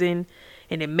reason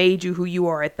and it made you who you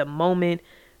are at the moment.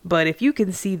 But if you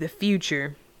can see the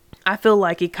future, I feel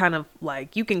like it kind of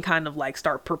like you can kind of like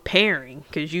start preparing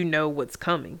because you know what's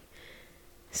coming.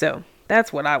 So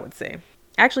that's what I would say.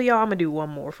 Actually, y'all, I'm gonna do one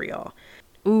more for y'all.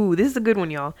 Ooh, this is a good one,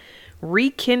 y'all.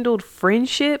 Rekindled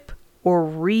friendship or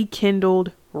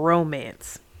rekindled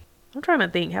romance? I'm trying to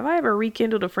think. Have I ever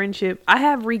rekindled a friendship? I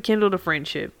have rekindled a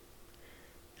friendship.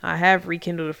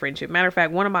 Matter of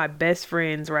fact, one of my best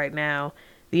friends right now,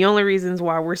 the only reasons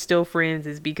why we're still friends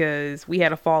is because we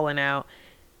had a falling out,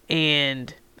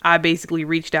 and I basically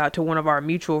reached out to one of our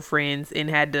mutual friends and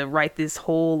had to write this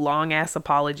whole long ass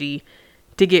apology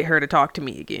to get her to talk to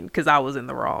me again, because I was in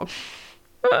the wrong.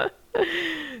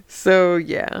 So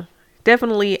yeah,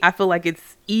 definitely I feel like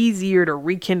it's easier to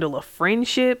rekindle a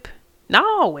friendship. Not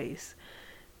always,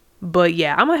 but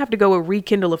yeah, I'm gonna have to go with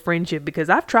rekindle a friendship, because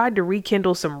I've tried to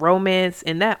rekindle some romance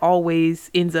and that always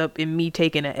ends up in me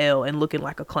taking an L and looking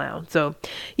like a clown. So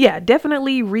yeah,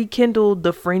 definitely rekindled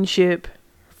the friendship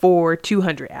for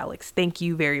 200, Alex. Thank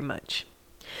you very much.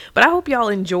 But I hope y'all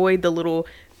enjoyed the little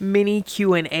mini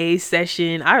Q&A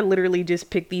session. I literally just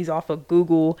picked these off of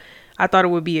Google. I thought it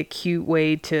would be a cute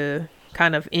way to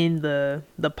kind of end the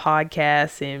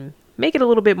podcast and make it a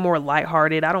little bit more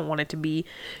lighthearted. I don't want it to be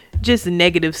just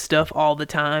negative stuff all the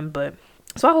time, but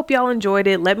so I hope y'all enjoyed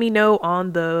it. Let me know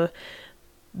on the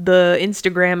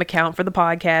Instagram account for the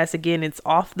podcast. Again, it's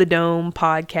Off the Dome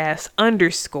Podcast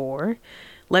 _.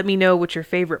 Let me know what your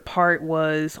favorite part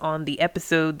was on the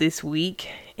episode this week,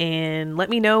 and let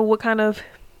me know what kind of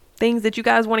things that you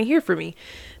guys want to hear from me.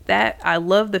 That I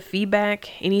love the feedback.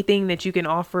 Anything that you can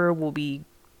offer will be,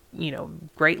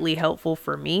 greatly helpful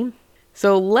for me.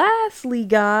 So lastly,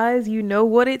 guys, you know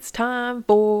what it's time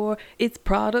for. It's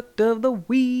product of the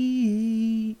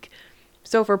week.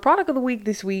 So for product of the week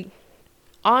this week,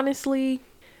 honestly,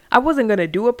 I wasn't going to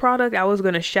do a product. I was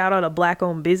going to shout out a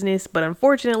Black-owned business. But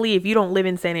unfortunately, if you don't live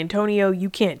in San Antonio, you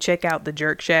can't check out the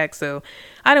Jerk Shack. So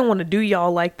I didn't want to do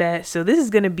y'all like that. So this is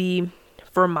going to be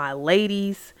for my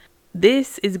ladies.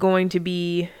 This is going to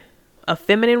be a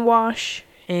feminine wash,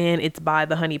 and it's by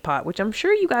the Honey Pot, which I'm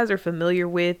sure you guys are familiar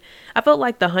with. I felt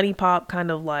like the Honey Pot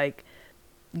kind of like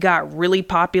got really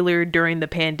popular during the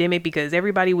pandemic because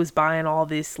everybody was buying all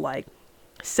this like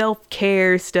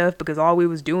self-care stuff because all we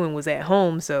was doing was at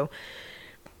home. So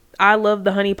I love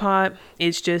the Honey Pot.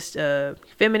 It's just a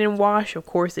feminine wash. Of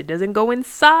course, it doesn't go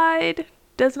inside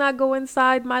does not go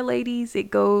inside, my ladies.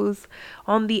 It goes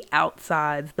on the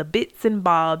outsides, the bits and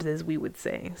bobs, as we would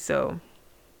say. So,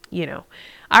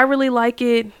 I really like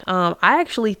it. I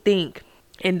actually think,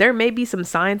 and there may be some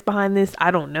science behind this,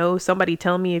 I don't know. Somebody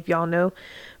tell me if y'all know.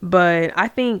 But I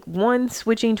think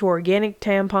switching to organic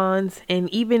tampons and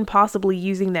even possibly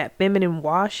using that feminine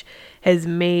wash has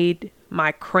made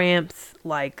my cramps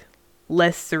like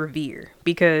less severe,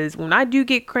 because when I do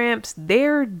get cramps,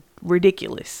 they're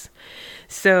ridiculous.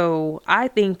 So I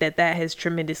think that has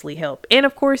tremendously helped. And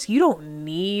of course, you don't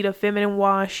need a feminine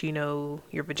wash. Your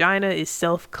vagina is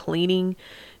self-cleaning,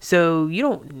 so you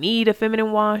don't need a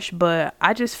feminine wash. But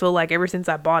I just feel like ever since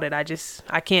I bought it,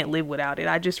 I can't live without it.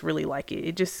 I just really like it.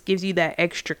 It just gives you that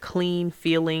extra clean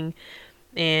feeling.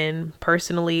 And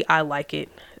personally, I like it.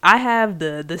 I have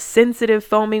the sensitive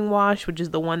foaming wash, which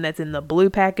is the one that's in the blue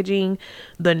packaging.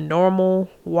 The normal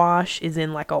wash is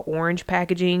in like a orange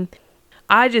packaging.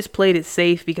 I just played it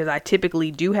safe because I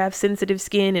typically do have sensitive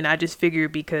skin, and I just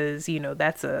figured because,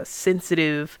 that's a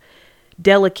sensitive,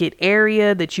 delicate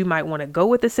area that you might want to go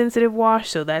with a sensitive wash.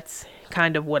 So that's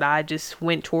kind of what I just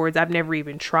went towards. I've never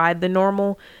even tried the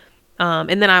normal.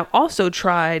 And then I also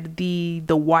tried the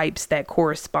wipes that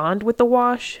correspond with the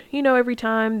wash.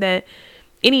 Anytime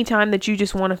that you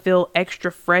just want to feel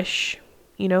extra fresh,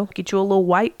 get you a little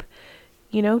wipe,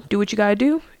 do what you gotta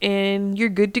do and you're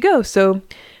good to go. So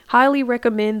highly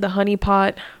recommend the Honey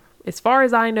Pot. As far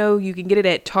as I know, you can get it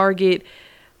at Target.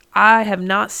 I have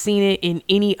not seen it in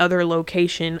any other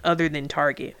location other than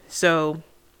Target. So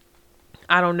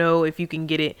I don't know if you can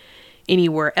get it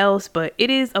anywhere else, but it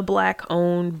is a Black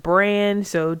owned brand.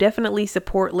 So definitely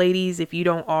support, ladies, if you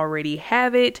don't already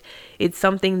have it. It's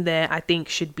something that I think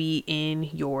should be in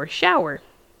your shower.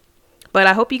 But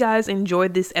I hope you guys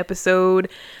enjoyed this episode.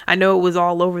 I know it was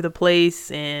all over the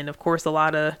place, and of course a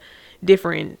lot of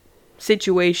different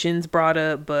situations brought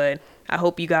up, but I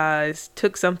hope you guys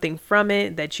took something from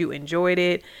it, that you enjoyed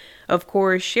it. Of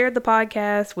course, share the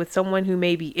podcast with someone who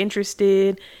may be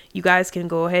interested. You guys can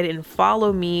go ahead and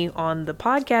follow me on the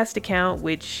podcast account,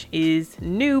 which is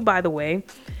new, by the way.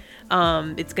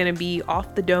 It's going to be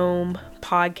Off the Dome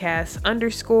Podcast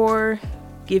 _.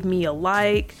 Give me a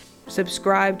like,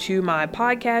 subscribe to my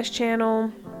podcast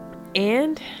channel,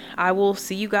 and I will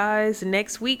see you guys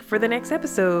next week for the next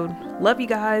episode. Love you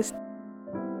guys.